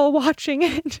powerful watching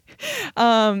it.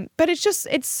 But it's just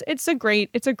it's a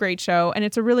great show, and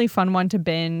it's a really fun one to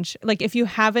binge. Like if you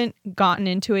haven't gotten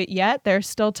into it yet, there's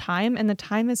still time, and the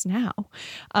time is now.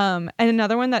 And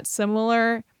another one that's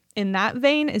similar in that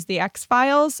vein is the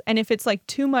X-Files. And if it's like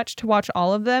too much to watch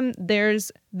all of them,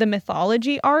 there's the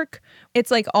mythology arc. It's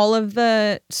like all of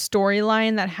the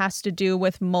storyline that has to do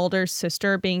with Mulder's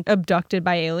sister being abducted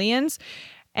by aliens.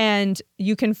 And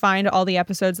you can find all the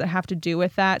episodes that have to do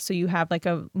with that. So you have like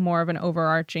a more of an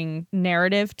overarching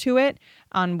narrative to it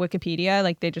on Wikipedia.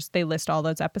 Like they list all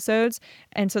those episodes.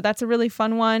 And so that's a really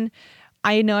fun one.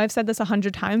 I know I've said this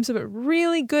 100 times, but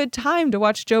really good time to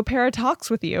watch Joe Pera Talks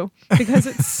with you because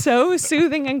it's so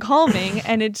soothing and calming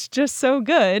and it's just so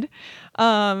good.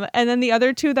 And then the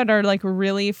other 2 that are like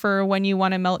really for when you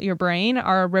want to melt your brain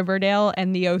are Riverdale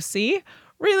and The OC.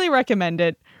 Really recommend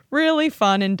it. Really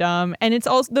fun and dumb. And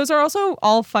those are also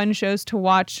all fun shows to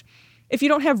watch. If you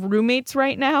don't have roommates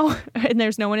right now and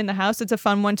there's no one in the house, it's a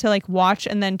fun one to like watch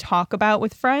and then talk about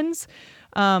with friends.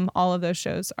 All of those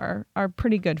shows are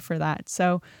pretty good for that.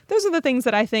 So those are the things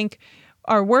that I think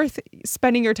are worth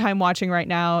spending your time watching right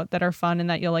now that are fun and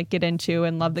that you'll like get into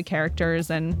and love the characters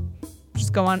and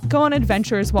just go on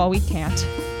adventures while we can't.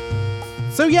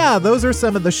 So yeah, those are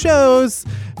some of the shows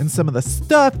and some of the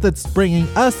stuff that's bringing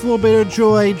us a little bit of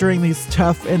joy during these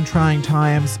tough and trying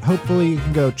times. Hopefully you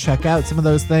can go check out some of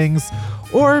those things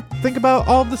or think about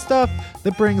all the stuff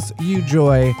that brings you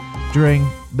joy during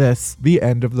the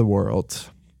end of the world.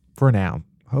 For now.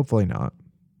 Hopefully not.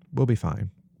 We'll be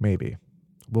fine. Maybe.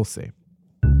 We'll see.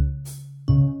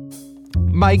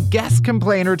 My guest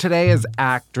complainer today is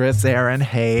actress Erinn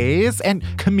Hayes and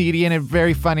comedian and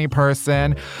very funny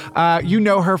person. You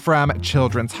know her from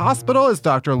Children's Hospital as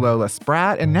Dr. Lola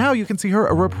Spratt, and now you can see her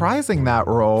reprising that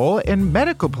role in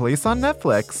Medical Police on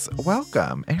Netflix.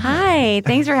 Welcome, Erinn. Hi,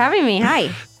 thanks for having me. Hi.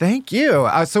 Thank you.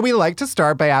 So we like to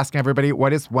start by asking everybody,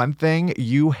 what is one thing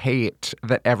you hate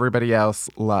that everybody else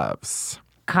loves?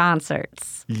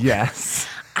 Concerts. Yes.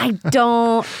 I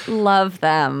don't love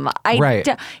them. Right.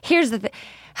 Here's the thing.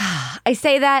 I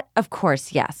say that, of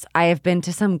course, yes. I have been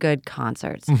to some good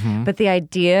concerts. Mm-hmm. But the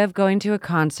idea of going to a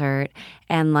concert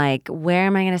and like, where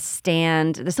am I going to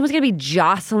stand? Someone's going to be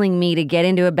jostling me to get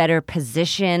into a better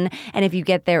position. And if you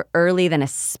get there early, then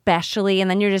especially.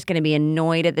 And then you're just going to be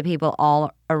annoyed at the people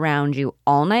all around you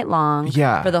all night long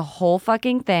for the whole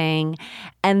fucking thing.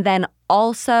 And then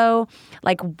also,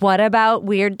 like, what about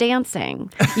weird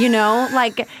dancing? You know,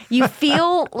 like, you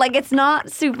feel like it's not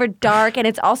super dark and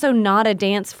it's also not a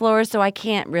dance floor, so I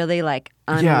can't really, like,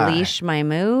 unleash my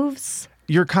moves.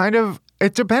 You're kind of,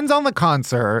 it depends on the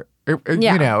concert.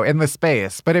 You know, in the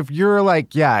space. But if you're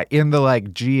like, in the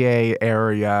like GA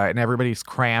area and everybody's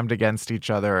crammed against each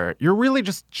other, you're really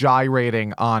just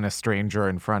gyrating on a stranger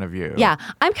in front of you. Yeah.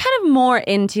 I'm kind of more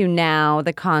into now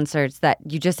the concerts that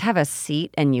you just have a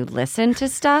seat and you listen to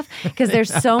stuff because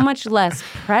there's so much less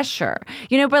pressure.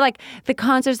 You know, but like the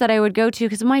concerts that I would go to,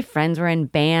 because my friends were in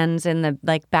bands in the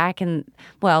like back in,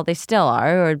 well, they still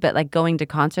are, but like going to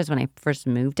concerts when I first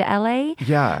moved to LA.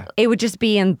 Yeah. It would just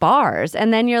be in bars.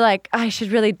 And then you're like, like, I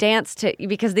should really dance to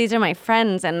because these are my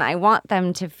friends and I want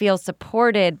them to feel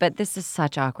supported. But this is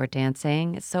such awkward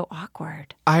dancing. It's so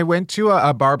awkward. I went to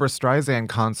a Barbara Streisand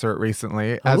concert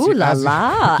recently. Ooh la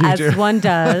la, as one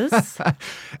does.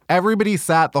 Everybody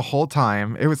sat the whole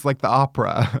time. It was like the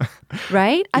opera.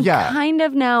 Right? I'm Yeah. kind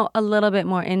of now a little bit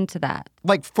more into that.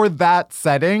 Like for that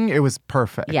setting, it was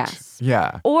perfect. Yes.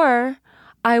 Yeah. Or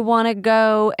I want to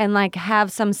go and like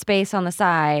have some space on the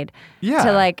side Yeah.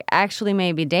 to like actually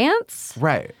maybe dance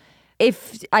Right.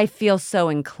 if I feel so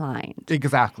inclined.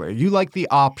 Exactly. You like the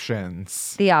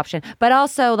options. The option. But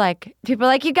also like people are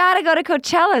like, you got to go to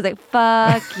Coachella. It's like,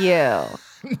 fuck you.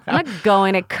 I'm not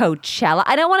going to Coachella.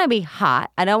 I don't want to be hot.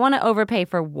 I don't want to overpay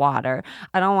for water.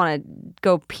 I don't want to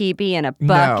go pee-pee in a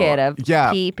bucket of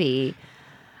pee-pee.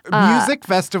 Music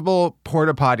festival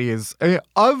porta potties,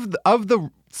 of the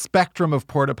spectrum of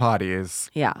porta potties,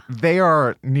 Yeah. they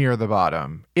are near the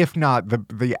bottom, if not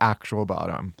the actual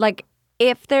bottom. Like,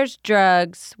 if there's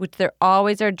drugs, which there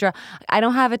always are drugs, I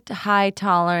don't have a high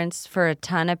tolerance for a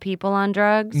ton of people on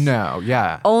drugs. No,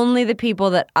 yeah. Only the people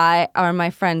that are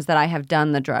my friends that I have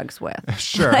done the drugs with.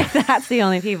 Sure. Like, that's the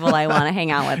only people I want to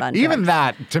hang out with on drugs. Even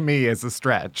that, to me, is a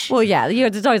stretch. Well, yeah.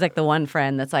 It's always like the one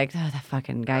friend that's like, oh, that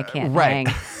fucking guy can't right.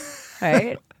 hang.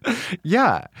 Right?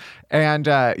 Yeah. And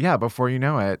before you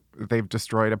know it, they've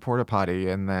destroyed a porta potty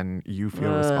and then you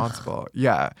feel responsible.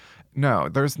 Yeah. No,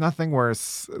 there's nothing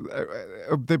worse.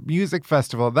 The music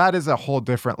festival, that is a whole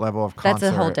different level of concert.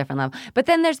 That's a whole different level. But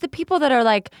then there's the people that are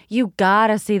like, you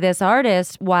gotta see this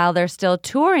artist while they're still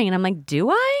touring. And I'm like, do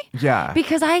I? Yeah.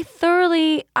 Because I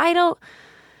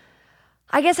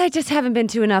guess I just haven't been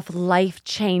to enough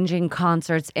life-changing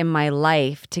concerts in my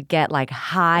life to get like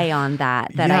high on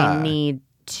that I need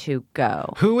to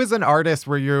go. Who is an artist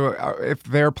where if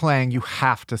they're playing, you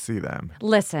have to see them?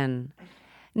 Listen,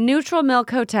 Neutral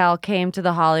Milk Hotel came to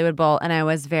the Hollywood Bowl, and I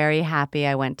was very happy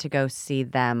I went to go see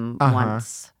them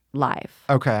once live.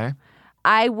 Okay.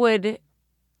 I would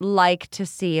like to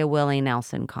see a Willie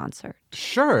Nelson concert.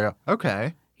 Sure.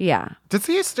 Okay. Yeah. Does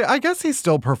he I guess he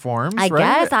still performs, I right?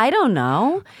 guess. I don't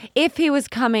know. If he was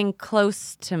coming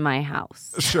close to my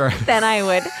house, Sure. then I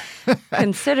would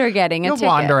consider getting a You'll ticket.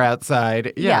 wander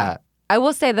outside. Yeah. I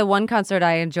will say the one concert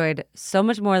I enjoyed so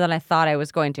much more than I thought I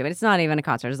was going to. And it's not even a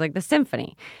concert. It's like the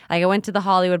symphony. Like I went to the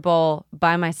Hollywood Bowl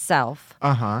by myself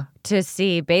to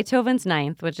see Beethoven's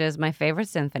Ninth, which is my favorite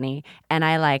symphony. And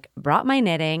I like brought my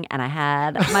knitting and I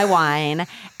had my wine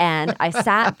and I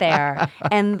sat there.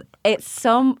 And it's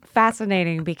so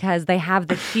fascinating because they have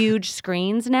the huge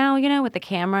screens now, with the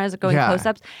cameras going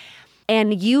close-ups.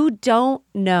 And you don't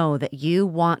know that you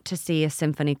want to see a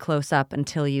symphony close up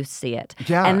until you see it.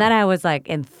 Yeah. And then I was like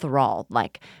enthralled.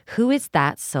 Like, who is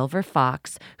that silver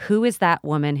fox? Who is that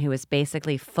woman who is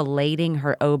basically filleting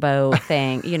her oboe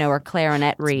thing, or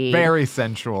clarinet reed? Very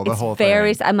sensual, the whole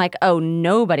thing. thing. I'm like, oh,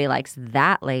 nobody likes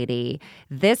that lady.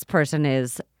 This person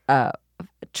is a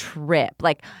trip.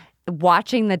 Like,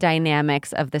 watching the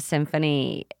dynamics of the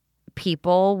symphony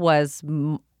people was...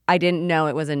 I didn't know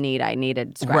it was a need I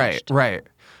needed scratched. Right.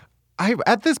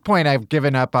 At this point, I've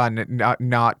given up on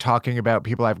not talking about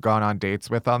people I've gone on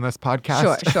dates with on this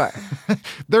podcast. Sure.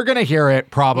 They're going to hear it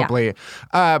probably.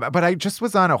 Yeah. But I just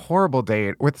was on a horrible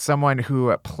date with someone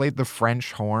who played the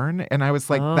French horn. And I was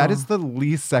like, that is the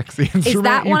least sexy instrument is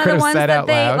that you one of could the have ones said that out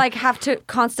they loud. like have to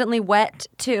constantly wet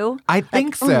too? I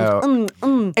think so.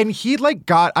 And he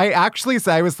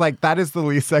I was like, that is the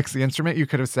least sexy instrument you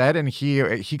could have said. And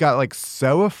he got like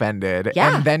so offended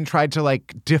and then tried to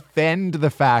like defend the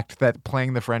fact that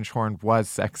playing the French horn was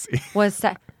sexy.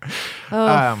 So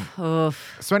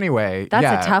anyway,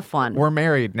 that's a tough one. We're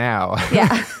married now.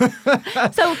 Yeah.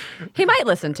 So he might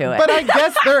listen to it. But I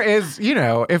guess there is,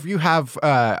 if you have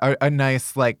a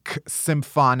nice like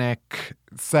symphonic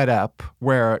setup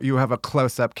where you have a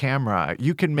close-up camera,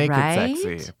 you can make it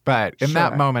sexy. But in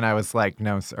that moment, I was like,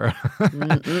 no, sir,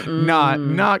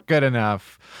 not good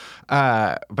enough.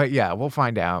 But yeah, we'll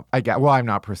find out. I'm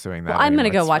not pursuing that. Well, I'm going to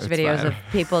go watch videos of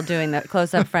people doing the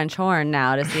close-up French horn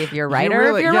now to see if you're right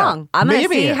or if you're wrong. I'm going to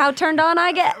see how turned on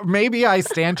I get. Maybe I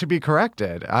stand to be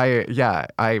corrected. I'm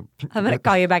going to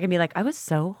call you back and be like, I was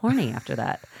so horny after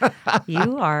that.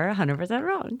 You are 100%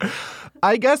 wrong.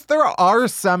 I guess there are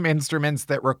some instruments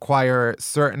that require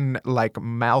certain like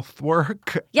mouth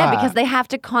work. Yeah, because they have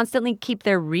to constantly keep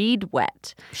their reed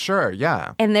wet. Sure,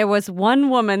 yeah. And there was one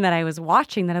woman that I was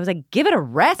watching that I was like, give it a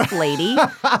rest, lady.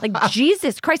 Like,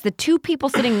 Jesus Christ, the two people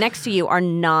sitting next to you are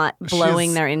not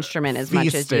blowing their instrument as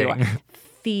much as you are.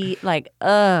 feet. Like,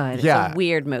 it's Yeah. a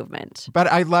weird movement. But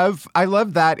I love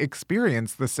that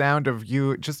experience, the sound of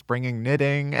you just bringing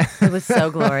knitting. It was so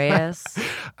glorious.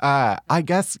 I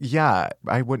guess, yeah,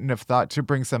 I wouldn't have thought to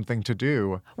bring something to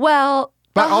do. Well,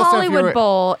 But the also if Hollywood you're-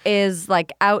 Bowl is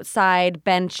like outside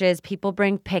benches. People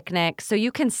bring picnics. So you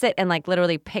can sit and like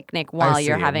literally picnic while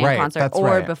you're see. having Right, a concert that's or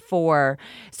right. before.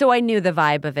 So I knew the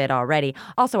vibe of it already.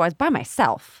 Also, I was by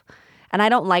myself. And I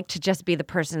don't like to just be the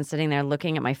person sitting there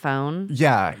looking at my phone.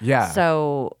 Yeah, yeah.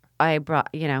 So I brought,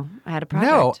 I had a project.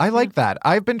 No, I like that.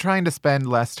 I've been trying to spend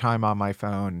less time on my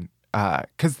phone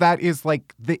because that is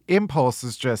like the impulse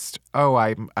is just, oh,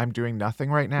 I'm doing nothing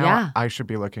right now. Yeah. I should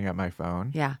be looking at my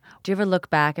phone. Yeah. Do you ever look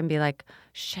back and be like,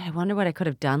 shit, I wonder what I could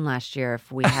have done last year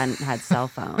if we hadn't had cell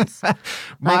phones?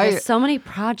 There's so many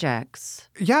projects.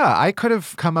 Yeah, I could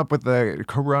have come up with the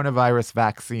coronavirus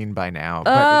vaccine by now.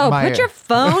 But Put your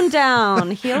phone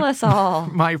down. Heal us all.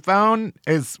 my phone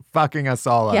is fucking us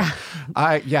all up.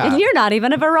 Yeah. Yeah. And you're not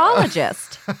even a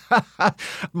virologist.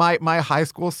 My high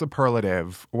school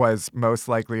superlative was most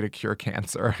likely to cure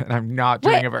cancer, and I'm not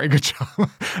doing Wait. a very good job.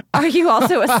 Are you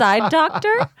also a side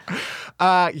doctor?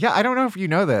 Yeah, I don't know if you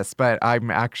know this, but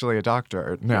I'm actually a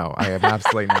doctor. No, I am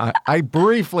absolutely not. I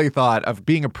briefly thought of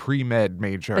being a pre-med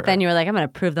major. But then you were like, I'm going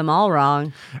to prove them all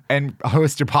wrong. and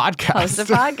host a podcast. Host a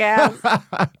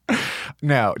podcast.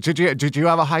 No. Did you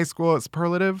have a high school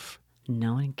superlative?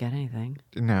 No, I didn't get anything.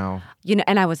 No.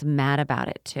 And I was mad about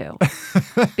it too.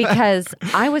 Because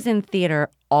I was in theater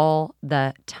all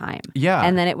the time. Yeah.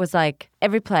 And then it was like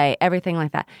every play, everything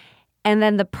like that. And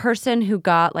then the person who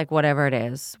got like whatever it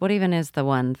is, what even is the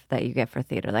one that you get for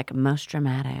theater? Like most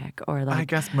dramatic or like I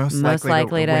guess most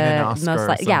likely to win an Oscar or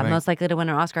something. most likely to win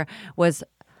an Oscar was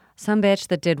some bitch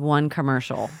that did one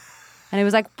commercial. And it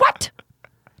was like, what?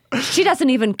 She doesn't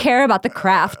even care about the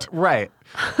craft. Right.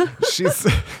 She's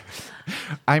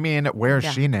I mean, where is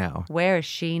she now? Where is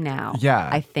she now? Yeah.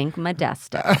 I think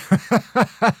Modesto.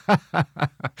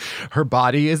 Her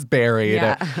body is buried.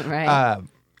 Yeah, right.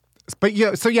 But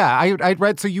yeah, so yeah, I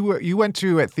read. So you went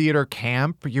to a theater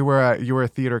camp. You were a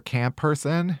theater camp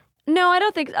person. No, I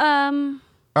don't think.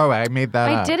 Oh, I made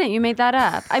that up. I didn't. You made that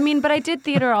up. I mean, but I did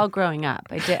theater all growing up.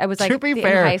 I did. I was like To be in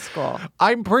fair, high school.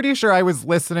 I'm pretty sure I was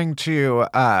listening to.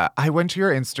 I went to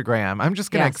your Instagram. I'm just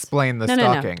gonna Yes. explain the No.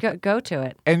 stalking. Go to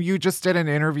it. And you just did an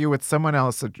interview with someone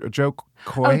else, Joe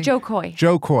Coy. Oh, Joe Coy.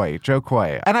 Joe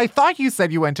Coy. And I thought you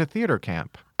said you went to theater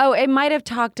camp. Oh, it might have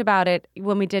talked about it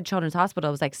when we did Children's Hospital.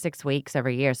 It was like 6 weeks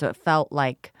every year, so it felt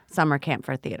like summer camp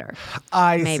for theater.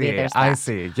 Maybe see. there's I that.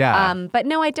 see. Yeah. But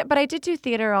no, I did. But I did do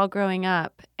theater all growing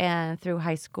up and through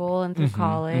high school and through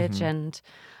college, and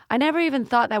I never even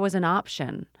thought that was an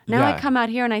option. Now Yeah. I come out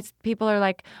here and people are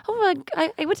like, "Oh,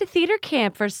 I went to theater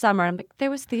camp for summer." I'm like,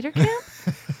 "There was theater camp?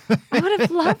 I would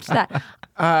have loved that."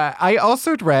 I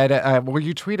also read,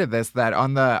 you tweeted this, that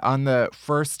on the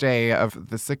first day of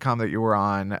the sitcom that you were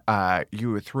on,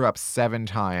 you threw up 7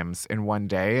 times in one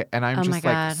day, and I'm Oh my just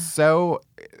like God. so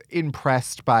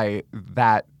impressed by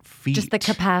that feat. Just the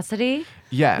capacity.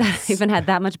 Yes. I even had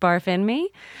that much barf in me.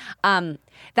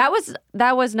 That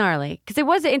was gnarly because it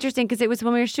was interesting because it was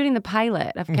when we were shooting the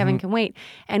pilot of Kevin Can Wait,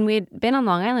 and we had been on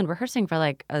Long Island rehearsing for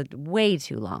like way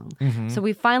too long. So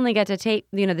we finally got to tape,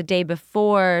 the day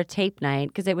before tape night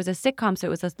because it was a sitcom, so it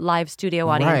was a live studio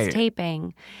audience Right.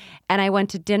 taping. And I went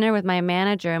to dinner with my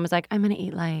manager and was like, "I'm gonna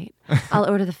eat light. I'll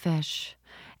order the fish."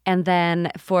 And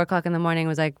then 4 o'clock in the morning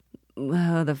was like,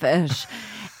 "Oh, the fish,"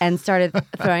 and started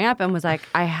throwing up and was like,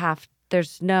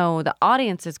 the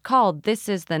audience is called. This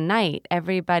is the night.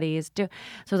 Everybody is So I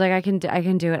was like, I can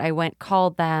do it. I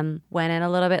called them, went in a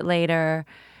little bit later.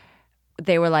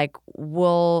 They were like,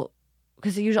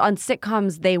 because usually on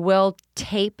sitcoms, they will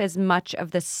tape as much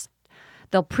of this,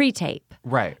 they'll pre-tape.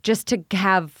 Right. Just to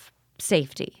have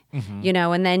safety,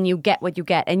 and then you get what you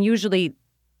get. And usually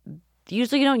you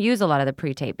don't use a lot of the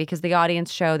pre-tape because the audience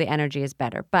show the energy is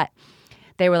better. But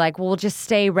they were like, we'll just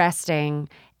stay resting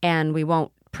and we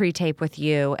won't pre-tape with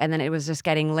you. And then it was just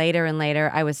getting later and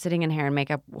later. I was sitting in hair and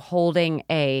makeup holding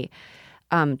a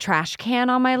trash can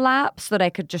on my lap so that I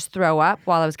could just throw up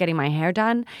while I was getting my hair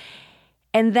done.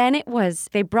 And then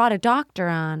they brought a doctor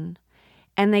on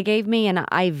and they gave me an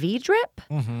IV drip.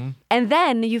 And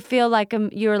then you feel like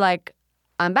you're like,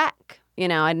 I'm back. I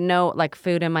had no like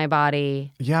food in my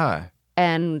body. Yeah.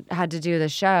 And had to do the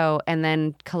show and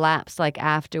then collapsed like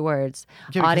afterwards.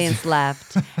 Yeah, Audience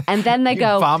left. And then they You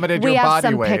go, vomited we your have body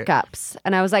some weight." pickups.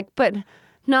 And I was like, but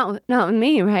not with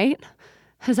me, right?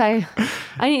 Because I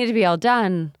needed to be all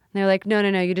done. they're like, no,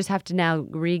 you just have to now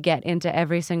re-get into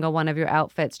every single one of your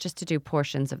outfits just to do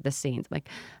portions of the scenes. I'm like,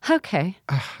 okay.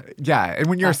 Yeah, and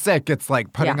when you're sick, it's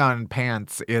like putting on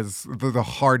pants is the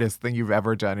hardest thing you've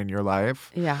ever done in your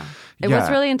life. Yeah. It was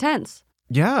really intense.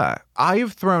 Yeah.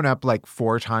 I've thrown up like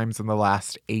 4 times in the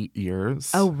last 8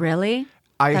 years. Oh, really?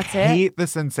 I hate the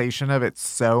sensation of it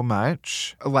so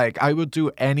much. Like, I will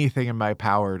do anything in my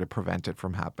power to prevent it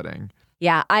from happening.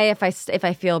 Yeah, if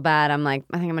I feel bad, I'm like,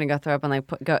 I think I'm gonna go throw up and like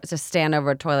go just stand over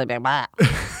a toilet and be like,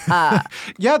 bah.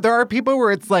 Yeah, there are people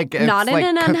where it's like not in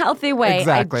an unhealthy way.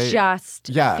 Exactly. I just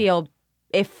feel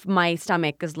if my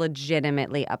stomach is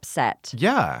legitimately upset.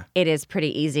 Yeah, it is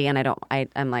pretty easy, and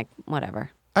I'm like,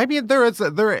 whatever. I mean, there is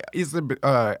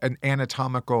an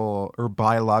anatomical or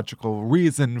biological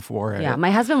reason for it. Yeah,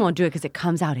 my husband won't do it because it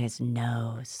comes out his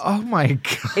nose. Oh my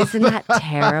God. Isn't that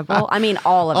terrible? I mean,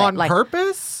 all of it. On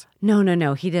purpose?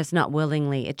 No. He does not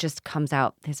willingly. It just comes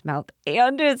out his mouth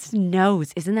and his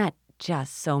nose. Isn't that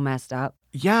just so messed up?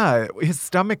 Yeah, his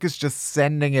stomach is just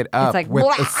sending it up like, with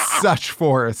such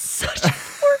force.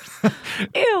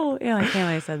 Ew, I can't believe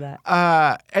I said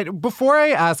that. And before I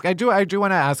ask, I do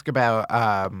want to ask about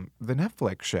the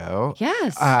Netflix show.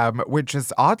 Yes. Which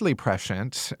is oddly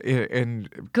prescient in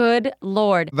Good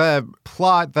Lord. The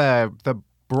plot, the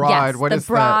broad, yes,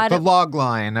 the log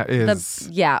line is...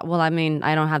 well, I mean,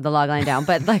 I don't have the log line down,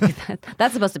 but like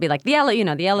that's supposed to be like the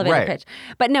elevator pitch.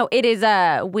 But no, it is,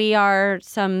 we are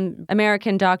some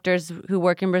American doctors who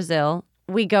work in Brazil.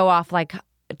 We go off like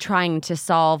trying to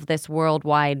solve this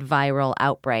worldwide viral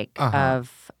outbreak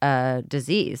of a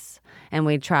disease. And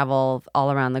we travel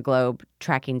all around the globe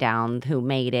tracking down who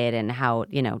made it and how,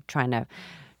 trying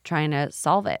to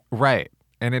solve it. Right.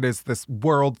 And it is this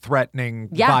world-threatening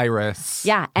virus.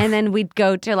 Yeah, and then we'd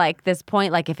go to like this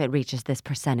point, like if it reaches this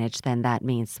percentage, then that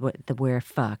means we're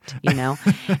fucked,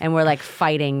 And we're like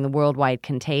fighting the worldwide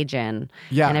contagion.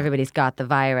 Yeah. And everybody's got the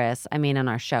virus. I mean, on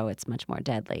our show, it's much more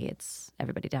deadly.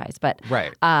 Everybody dies. But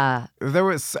right. There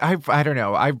was, I don't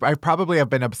know. I probably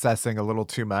have been obsessing a little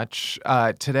too much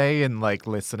today and like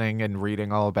listening and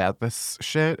reading all about this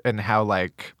shit and how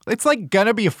like, it's like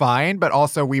gonna be fine, but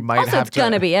also we might have it's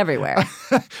gonna be everywhere.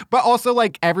 But also,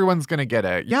 like, everyone's going to get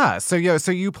it. Yeah. So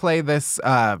you play this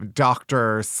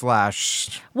doctor /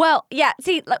 Well, yeah.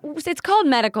 See, it's called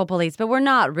medical police, but we're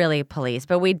not really police.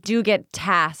 But we do get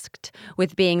tasked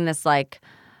with being this, like,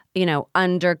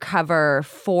 undercover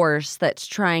force that's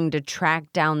trying to track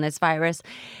down this virus.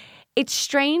 It's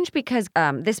strange because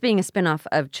this being a spinoff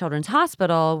of Children's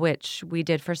Hospital, which we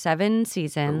did for 7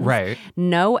 seasons. Right.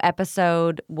 No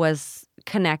episode was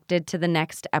connected to the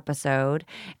next episode.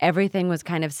 Everything was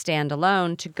kind of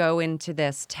standalone to go into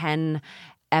this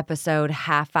 10-episode,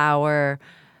 half-hour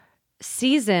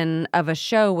season of a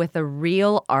show with a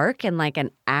real arc and like an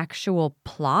actual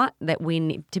plot that we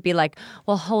need to be like,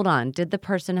 well, hold on. Did the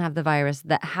person have the virus?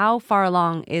 How far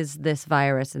along is this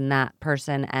virus in that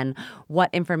person? And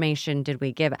what information did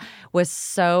we give? Was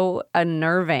so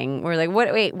unnerving. We're like,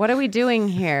 what are we doing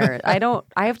here? I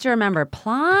have to remember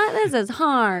plot. This is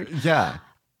hard. Yeah.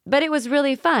 But it was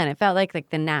really fun. It felt like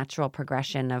the natural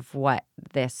progression of what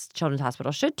this children's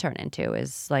hospital should turn into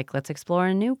is like, let's explore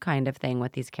a new kind of thing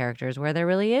with these characters where there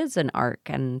really is an arc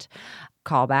and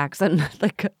callbacks and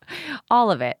like all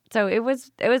of it. So it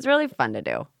was really fun to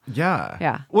do. Yeah.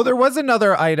 Yeah. Well, there was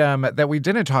another item that we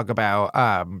didn't talk about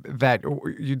that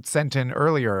you'd sent in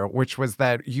earlier, which was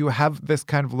that you have this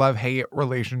kind of love-hate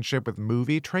relationship with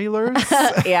movie trailers.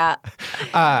 Yeah.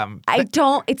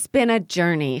 It's been a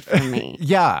journey for me.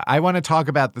 Yeah. I want to talk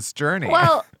about this journey.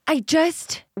 Well,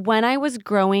 when I was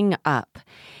growing up,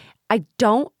 I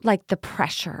don't like the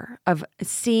pressure of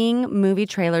seeing movie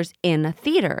trailers in a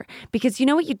theater because you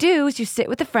know what you do is you sit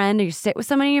with a friend or you sit with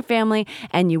someone in your family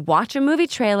and you watch a movie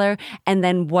trailer and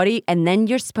then then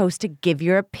you're supposed to give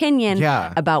your opinion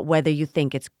about whether you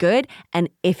think it's good and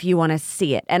if you want to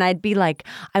see it. And I'd be like,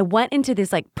 I went into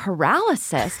this like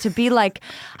paralysis to be like,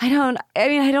 I don't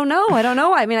know.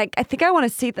 I mean, I think I want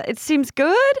to see that. It seems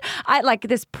good. I like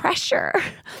this pressure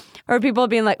or people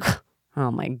being like, oh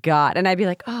my God. And I'd be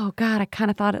like, oh God, I kind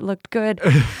of thought it looked good,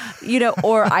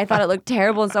 or I thought it looked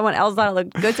terrible and someone else thought it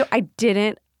looked good. So I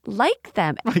didn't like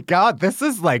them. My God, this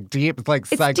is like deep, it's like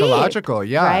psychological. Deep,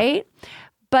 yeah. Right.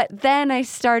 But then I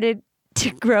started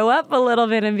to grow up a little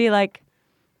bit and be like,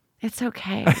 it's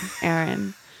okay,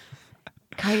 Erinn.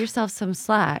 Cut yourself some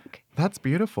slack. That's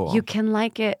beautiful. You can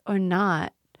like it or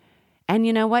not. And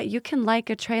you know what? You can like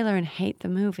a trailer and hate the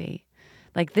movie.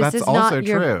 Like this is also not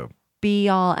your true.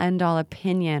 Be-all, end-all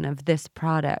opinion of this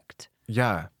product.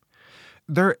 Yeah.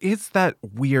 There is that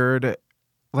weird,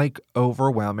 like,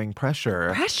 overwhelming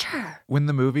pressure. Pressure. When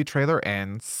the movie trailer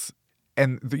ends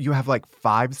and you have like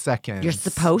 5 seconds. You're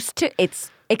supposed to.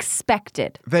 It's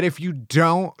expected. That if you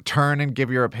don't turn and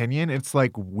give your opinion, it's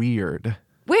like weird.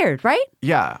 Weird, right?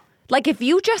 Yeah. Like if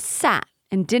you just sat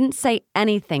and didn't say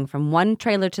anything from one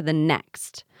trailer to the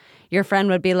next, your friend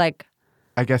would be like,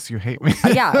 I guess you hate me.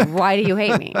 yeah, why do you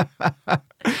hate me?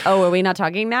 Oh, are we not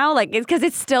talking now? Like, it's because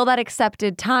it's still that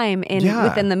accepted time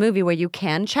within the movie where you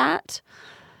can chat.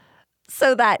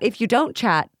 So that if you don't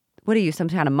chat, what are you, some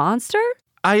kind of monster?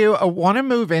 I want to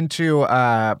move into,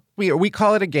 we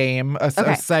call it a game,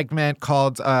 a segment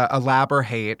called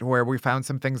Elaborate, where we found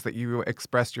some things that you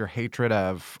expressed your hatred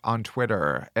of on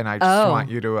Twitter, and I just want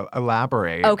you to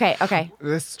elaborate. Okay.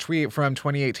 This tweet from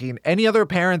 2018. Any other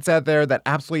parents out there that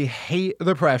absolutely hate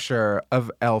the pressure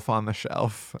of Elf on the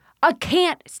Shelf? I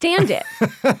can't stand it.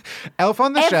 Elf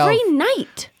on the Shelf. Every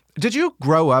night. Did you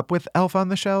grow up with Elf on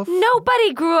the Shelf?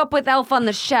 Nobody grew up with Elf on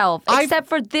the Shelf except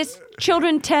for this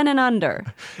children 10 and under.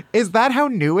 Is that how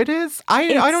new it is?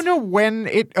 I don't know when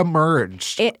it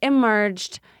emerged. It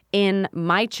emerged in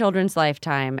my children's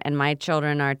lifetime, and my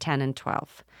children are 10 and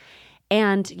 12.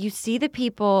 And you see the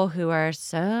people who are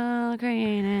so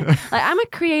creative. Like, I'm a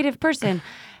creative person.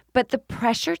 But the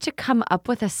pressure to come up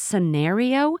with a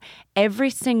scenario every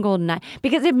single night,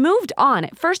 because it moved on.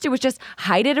 At first, it was just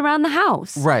hide it around the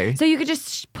house. Right. So you could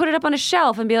just put it up on a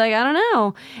shelf and be like, I don't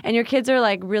know. And your kids are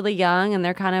like really young and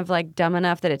they're kind of like dumb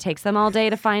enough that it takes them all day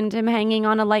to find him hanging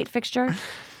on a light fixture.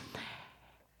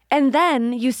 And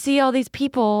then you see all these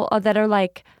people that are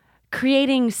like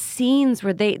creating scenes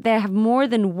where they have more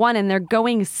than one, and they're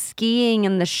going skiing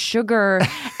in the sugar,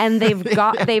 and they've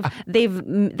got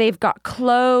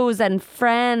clothes and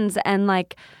friends, and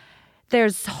like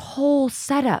there's whole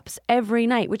setups every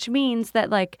night, which means that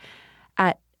like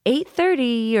at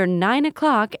 8:30 or 9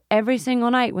 o'clock every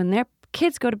single night when their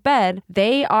kids go to bed,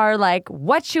 they are like,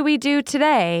 what should we do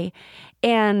today?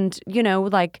 And, you know,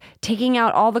 like taking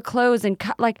out all the clothes and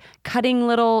cutting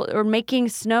little or making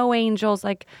snow angels,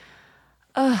 like,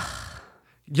 ugh.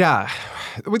 Yeah.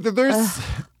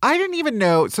 I didn't even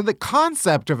know. So the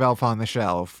concept of Elf on the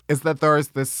Shelf is that there's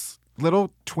this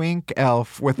little twink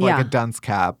elf with like a dunce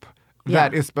cap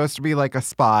that is supposed to be like a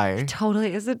spy.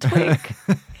 Totally is a twink.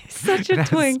 Such a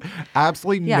twink.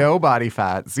 Absolutely no body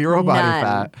fat, zero body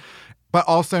fat, but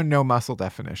also no muscle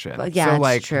definition. Well, yeah, so it's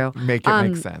like true. Make it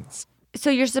make sense. So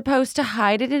you're supposed to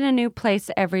hide it in a new place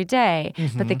every day,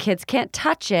 but the kids can't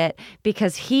touch it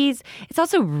because it's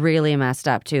also really messed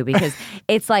up too, because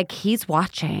it's like he's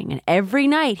watching, and every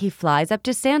night he flies up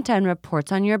to Santa and reports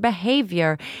on your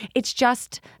behavior. It's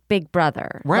just Big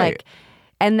Brother. Right.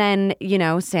 And then, you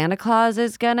know, Santa Claus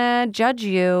is gonna judge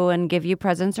you and give you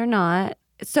presents or not.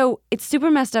 So it's super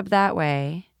messed up that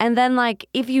way. And then, like,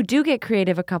 if you do get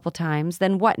creative a couple times,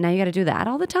 then what? Now you got to do that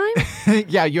all the time?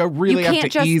 Yeah, you really have to ease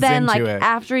into it. You can't just then,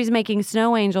 after he's making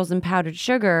snow angels and powdered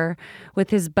sugar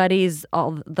with his buddies,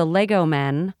 all the Lego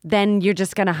men, then you're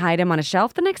just going to hide him on a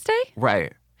shelf the next day?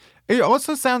 Right. It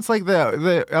also sounds like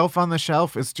the Elf on the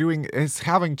Shelf is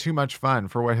having too much fun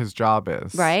for what his job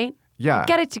is. Right? Yeah.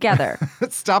 Get it together.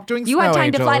 Stop doing You snow had time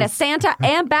angels. to fly to Santa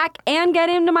and back and get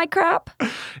into my crap?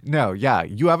 No, yeah.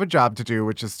 You have a job to do,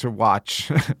 which is to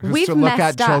watch, We've to look at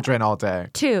messed up, children all day.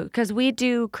 Too, because we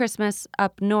do Christmas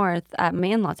up north at my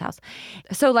in-laws' house.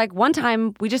 So, like, one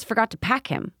time we just forgot to pack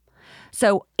him.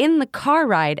 So, in the car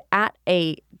ride at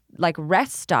a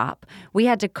rest stop, we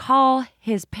had to call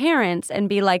his parents and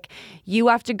be like, you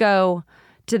have to go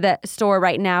to the store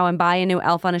right now and buy a new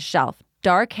Elf on a Shelf.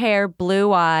 Dark hair,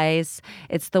 blue eyes.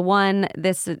 It's the one,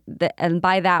 and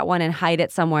buy that one and hide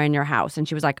it somewhere in your house. And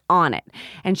she was like, on it.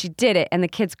 And she did it. And the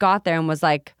kids got there and was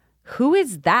like, who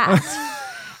is that?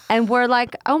 And we're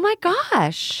like, oh my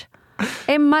gosh,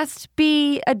 it must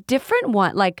be a different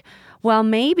one. Like, well,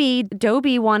 maybe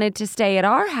Dobie wanted to stay at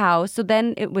our house. So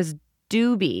then it was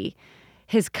Doobie,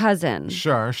 his cousin.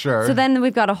 Sure. So then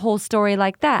we've got a whole story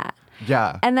like that.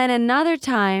 Yeah. And then another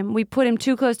time, we put him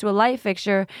too close to a light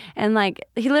fixture, and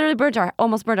he literally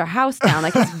almost burned our house down.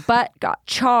 Like, his butt got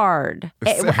charred.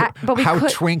 But how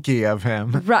twinky of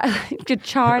him. Right,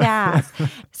 charred ass.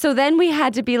 So then we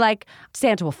had to be like,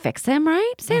 Santa will fix him,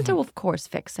 right? Santa will, of course,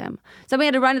 fix him. So we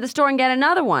had to run to the store and get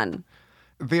another one.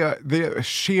 The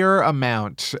sheer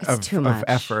amount of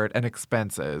effort and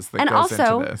expenses that goes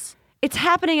into this. It's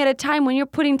happening at a time when you're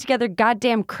putting together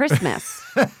goddamn Christmas.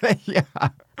 Yeah.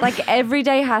 Like, every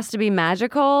day has to be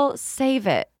magical. Save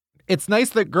it. It's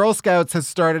nice that Girl Scouts has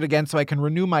started again so I can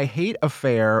renew my hate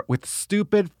affair with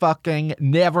stupid fucking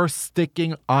never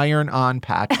sticking iron-on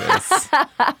patches. God,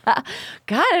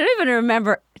 I don't even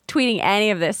remember tweeting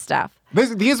any of this stuff.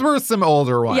 These were some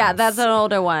older ones. Yeah, that's an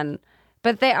older one.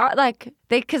 But they are like,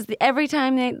 because every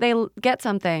time they get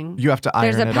something, You have to iron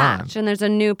there's a it patch on. and there's a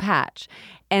new patch.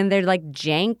 And they're like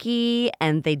janky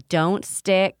and they don't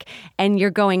stick. And you're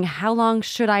going, how long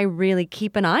should I really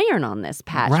keep an iron on this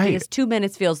patch? Right. Because 2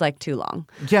 minutes feels like too long.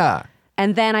 Yeah.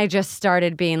 And then I just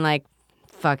started being like,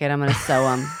 fuck it, I'm going to sew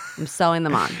them. I'm sewing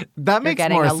them on. That makes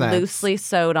getting more a sense. loosely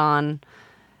sewed on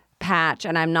patch,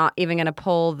 and I'm not even going to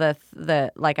pull the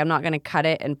I'm not going to cut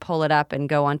it and pull it up and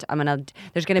go on.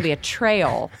 There's going to be a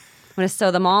trail. I'm going to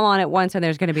sew them all on at once, and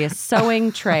there's going to be a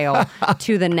sewing trail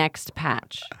to the next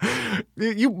patch.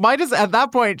 You might as at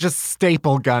that point just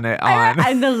staple gun it on.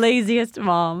 I'm the laziest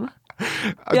mom.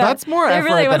 That's more There effort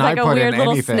really was than like I a put weird in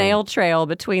little anything. snail trail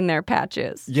between their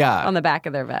patches. Yeah. On the back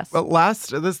of their vest. But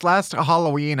this last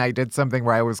Halloween, I did something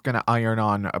where I was going to iron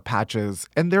on patches,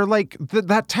 and they're like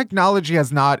that technology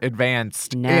has not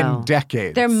advanced in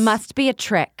decades. There must be a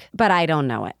trick, but I don't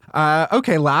know it.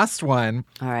 Okay, last one.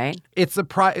 All right. It's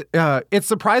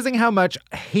surprising how much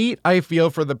hate I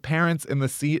feel for the parents in the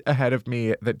seat ahead of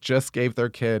me that just gave their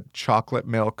kid chocolate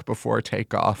milk before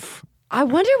takeoff. I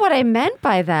wonder what I meant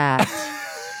by that.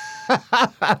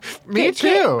 Me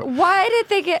too. Why did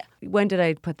they get... When did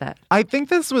I put that? I think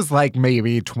this was like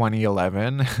maybe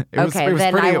 2011. It was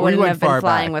Then pretty, I we wouldn't went have been far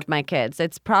flying back. with my kids.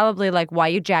 It's probably like, why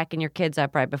you jacking your kids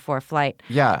up right before flight?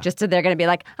 Yeah. Just so they're going to be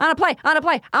like, I want to play, I want to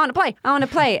play, I want to play, I want to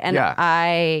play. And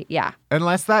Yeah.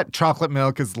 Unless that chocolate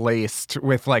milk is laced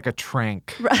with like a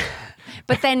trank.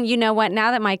 But then, you know what?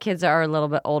 Now that my kids are a little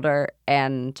bit older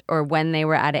or when they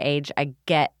were at an age,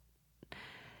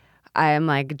 I am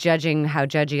like judging how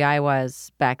judgy I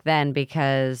was back then,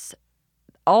 because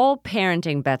all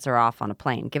parenting bets are off on a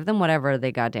plane. Give them whatever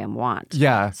they goddamn want.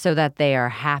 Yeah. So that they are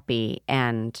happy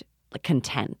and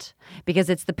content. Because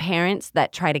it's the parents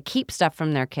that try to keep stuff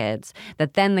from their kids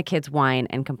that then the kids whine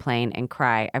and complain and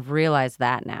cry. I've realized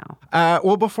that now.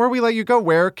 Well, before we let you go,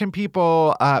 where can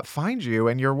people find you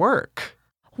and your work?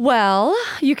 Well,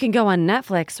 you can go on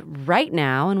Netflix right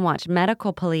now and watch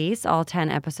Medical Police. All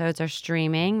 10 episodes are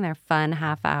streaming. They're fun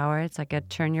half hour. It's like a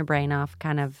turn your brain off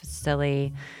kind of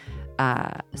silly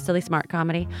smart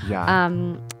comedy. Yeah.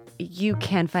 You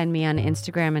can find me on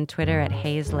Instagram and Twitter at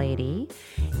HazeLady.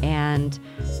 And,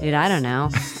 dude, I don't know.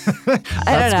 I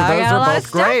don't know. I got a lot of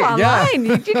stuff online.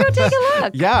 Yeah. You go take a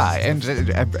look. Yeah, and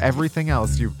everything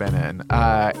else you've been in.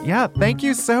 Yeah, thank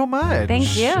you so much.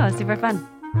 Thank you. Super fun.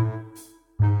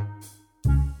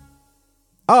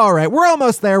 All right, we're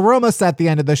almost there. We're almost at the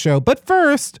end of the show. But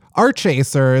first, our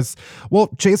chasers. Well,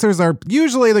 chasers are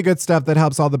usually the good stuff that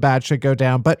helps all the bad shit go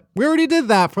down, but we already did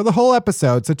that for the whole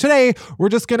episode. So today, we're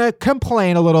just going to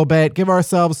complain a little bit, give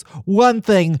ourselves one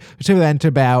thing to vent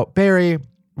about. Barry,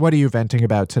 what are you venting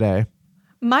about today?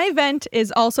 My vent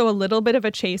is also a little bit of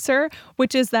a chaser,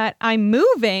 which is that I'm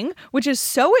moving, which is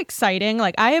so exciting.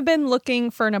 Like, I have been looking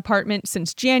for an apartment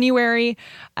since January,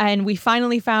 and we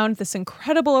finally found this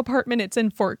incredible apartment. It's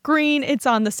in Fort Greene. It's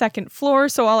on the second floor,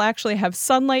 so I'll actually have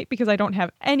sunlight because I don't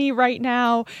have any right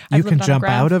now. You can jump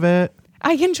out of it.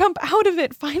 I can jump out of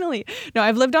it, finally. No,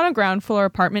 I've lived on a ground floor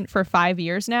apartment for 5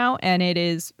 years now, and it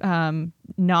is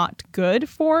not good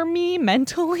for me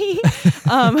mentally.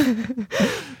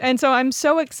 And so I'm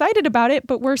so excited about it,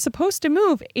 but we're supposed to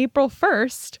move April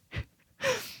 1st,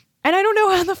 and I don't know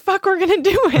how the fuck we're going to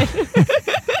do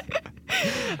it.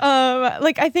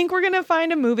 I think we're going to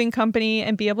find a moving company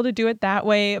and be able to do it that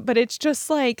way, but it's just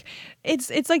like,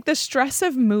 it's like the stress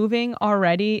of moving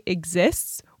already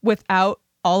exists without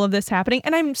all of this happening.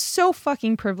 And I'm so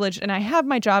fucking privileged and I have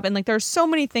my job and like there's so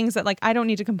many things that like I don't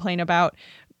need to complain about.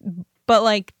 But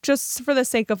like just for the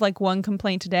sake of like one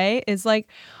complaint today is like,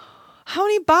 how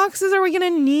many boxes are we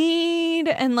going to need?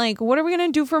 And like, what are we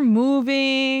going to do for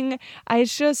moving? I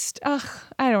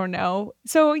don't know.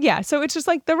 So yeah, so it's just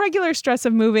like the regular stress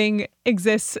of moving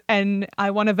exists and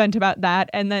I want to vent about that.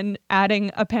 And then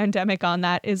adding a pandemic on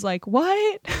that is like,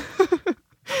 what?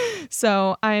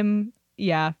 So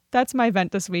that's my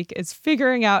vent this week is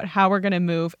figuring out how we're going to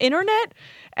move internet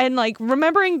and like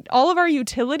remembering all of our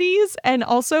utilities and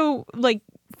also like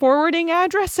forwarding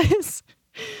addresses.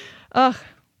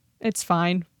 It's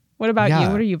fine. What about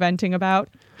you? What are you venting about?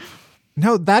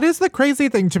 No, that is the crazy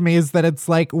thing to me is that it's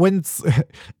like when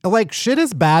like shit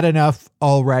is bad enough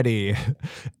already.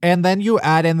 And then you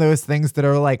add in those things that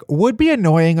are like would be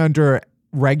annoying under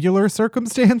regular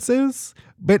circumstances.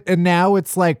 But now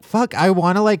it's like, fuck, I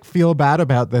want to like feel bad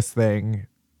about this thing,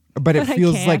 but it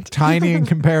feels like tiny in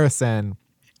comparison.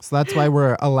 So that's why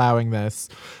we're allowing this.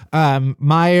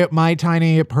 My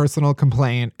tiny personal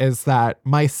complaint is that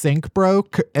my sink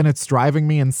broke and it's driving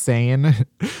me insane.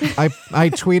 I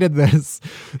tweeted this.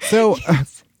 So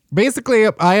Basically,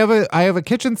 I have a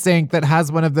kitchen sink that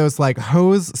has one of those like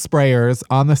hose sprayers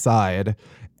on the side.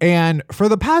 And for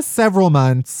the past several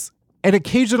months, it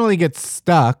occasionally gets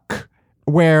stuck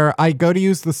where I go to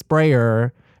use the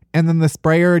sprayer and then the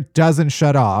sprayer doesn't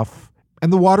shut off.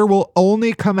 And the water will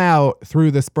only come out through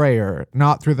the sprayer,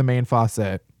 not through the main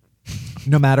faucet,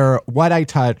 no matter what I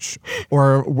touch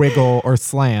or wiggle or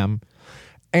slam.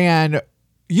 And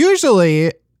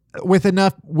usually with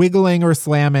enough wiggling or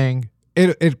slamming,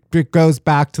 it goes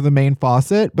back to the main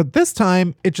faucet. But this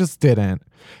time it just didn't.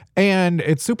 And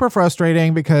it's super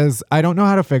frustrating because I don't know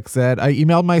how to fix it. I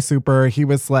emailed my super. He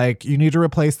was like, you need to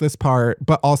replace this part,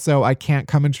 but also I can't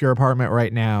come into your apartment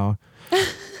right now.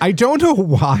 I don't know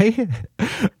why.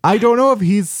 I don't know if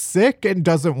he's sick and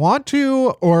doesn't want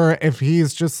to, or if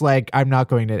he's just like, I'm not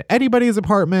going to anybody's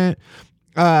apartment.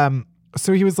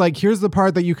 So he was like, here's the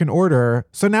part that you can order.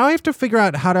 So now I have to figure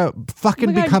out how to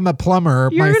fucking become a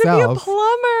plumber myself. You're going to be a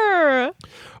plumber.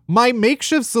 My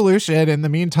makeshift solution in the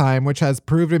meantime, which has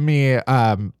proven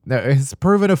effective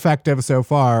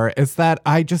so is that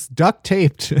I just duct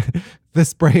taped the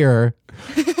sprayer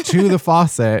to the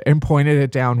faucet and pointed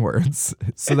it downwards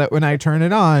so that when I turn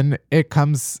it on, it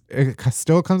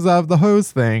still comes out of the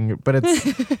hose thing, but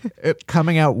it's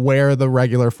coming out where the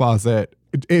regular faucet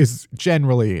is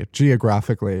generally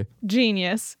geographically.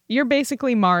 Genius. You're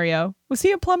basically Mario. Was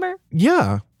he a plumber?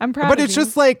 Yeah. I'm proud But of it's you.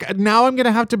 just like, now it's going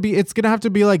to have to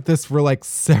be like this for like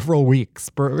several weeks,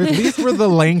 at least for the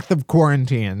length of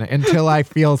quarantine, until I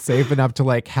feel safe enough to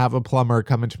like have a plumber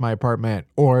come into my apartment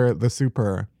or the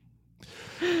super.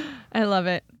 I love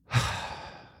it.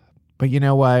 But you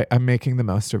know what? I'm making the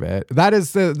most of it. That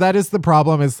is the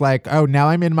problem, is like, oh, now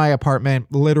I'm in my apartment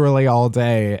literally all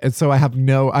day. And so I have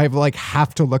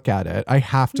to look at it. I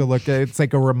have to look at it. It's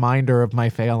like a reminder of my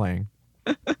failing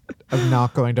of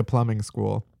not going to plumbing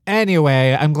school.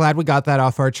 Anyway, I'm glad we got that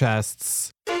off our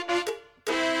chests.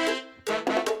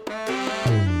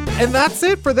 And that's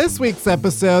it for this week's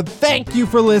episode. Thank you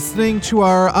for listening to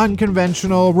our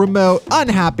unconventional, remote,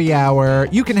 unhappy hour.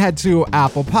 You can head to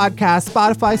Apple Podcasts,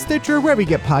 Spotify, Stitcher, wherever you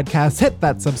get podcasts. Hit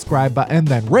that subscribe button,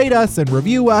 then rate us and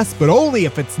review us, but only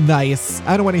if it's nice.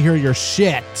 I don't want to hear your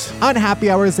shit. Unhappy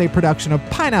Hour is a production of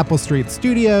Pineapple Street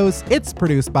Studios. It's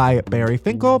produced by Barry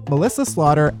Finkel, Melissa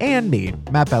Slaughter, and me,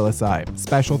 Matt Belisai.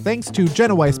 Special thanks to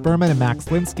Jenna Weiss-Berman and Max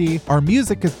Linsky. Our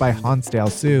music is by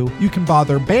Hansdale Sue. You can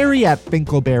bother Barry at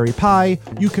Finkelberry Pie.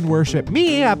 You can worship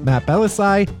me at Matt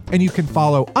Belisai, and you can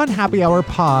follow Unhappy Hour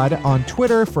Pod on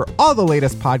Twitter for all the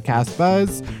latest podcast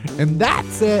buzz. And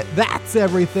that's it. That's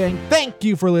everything. Thank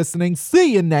you for listening.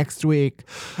 See you next week.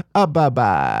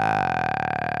 Bye-bye.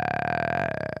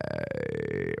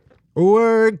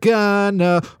 We're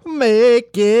gonna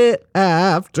make it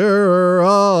after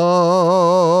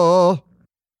all.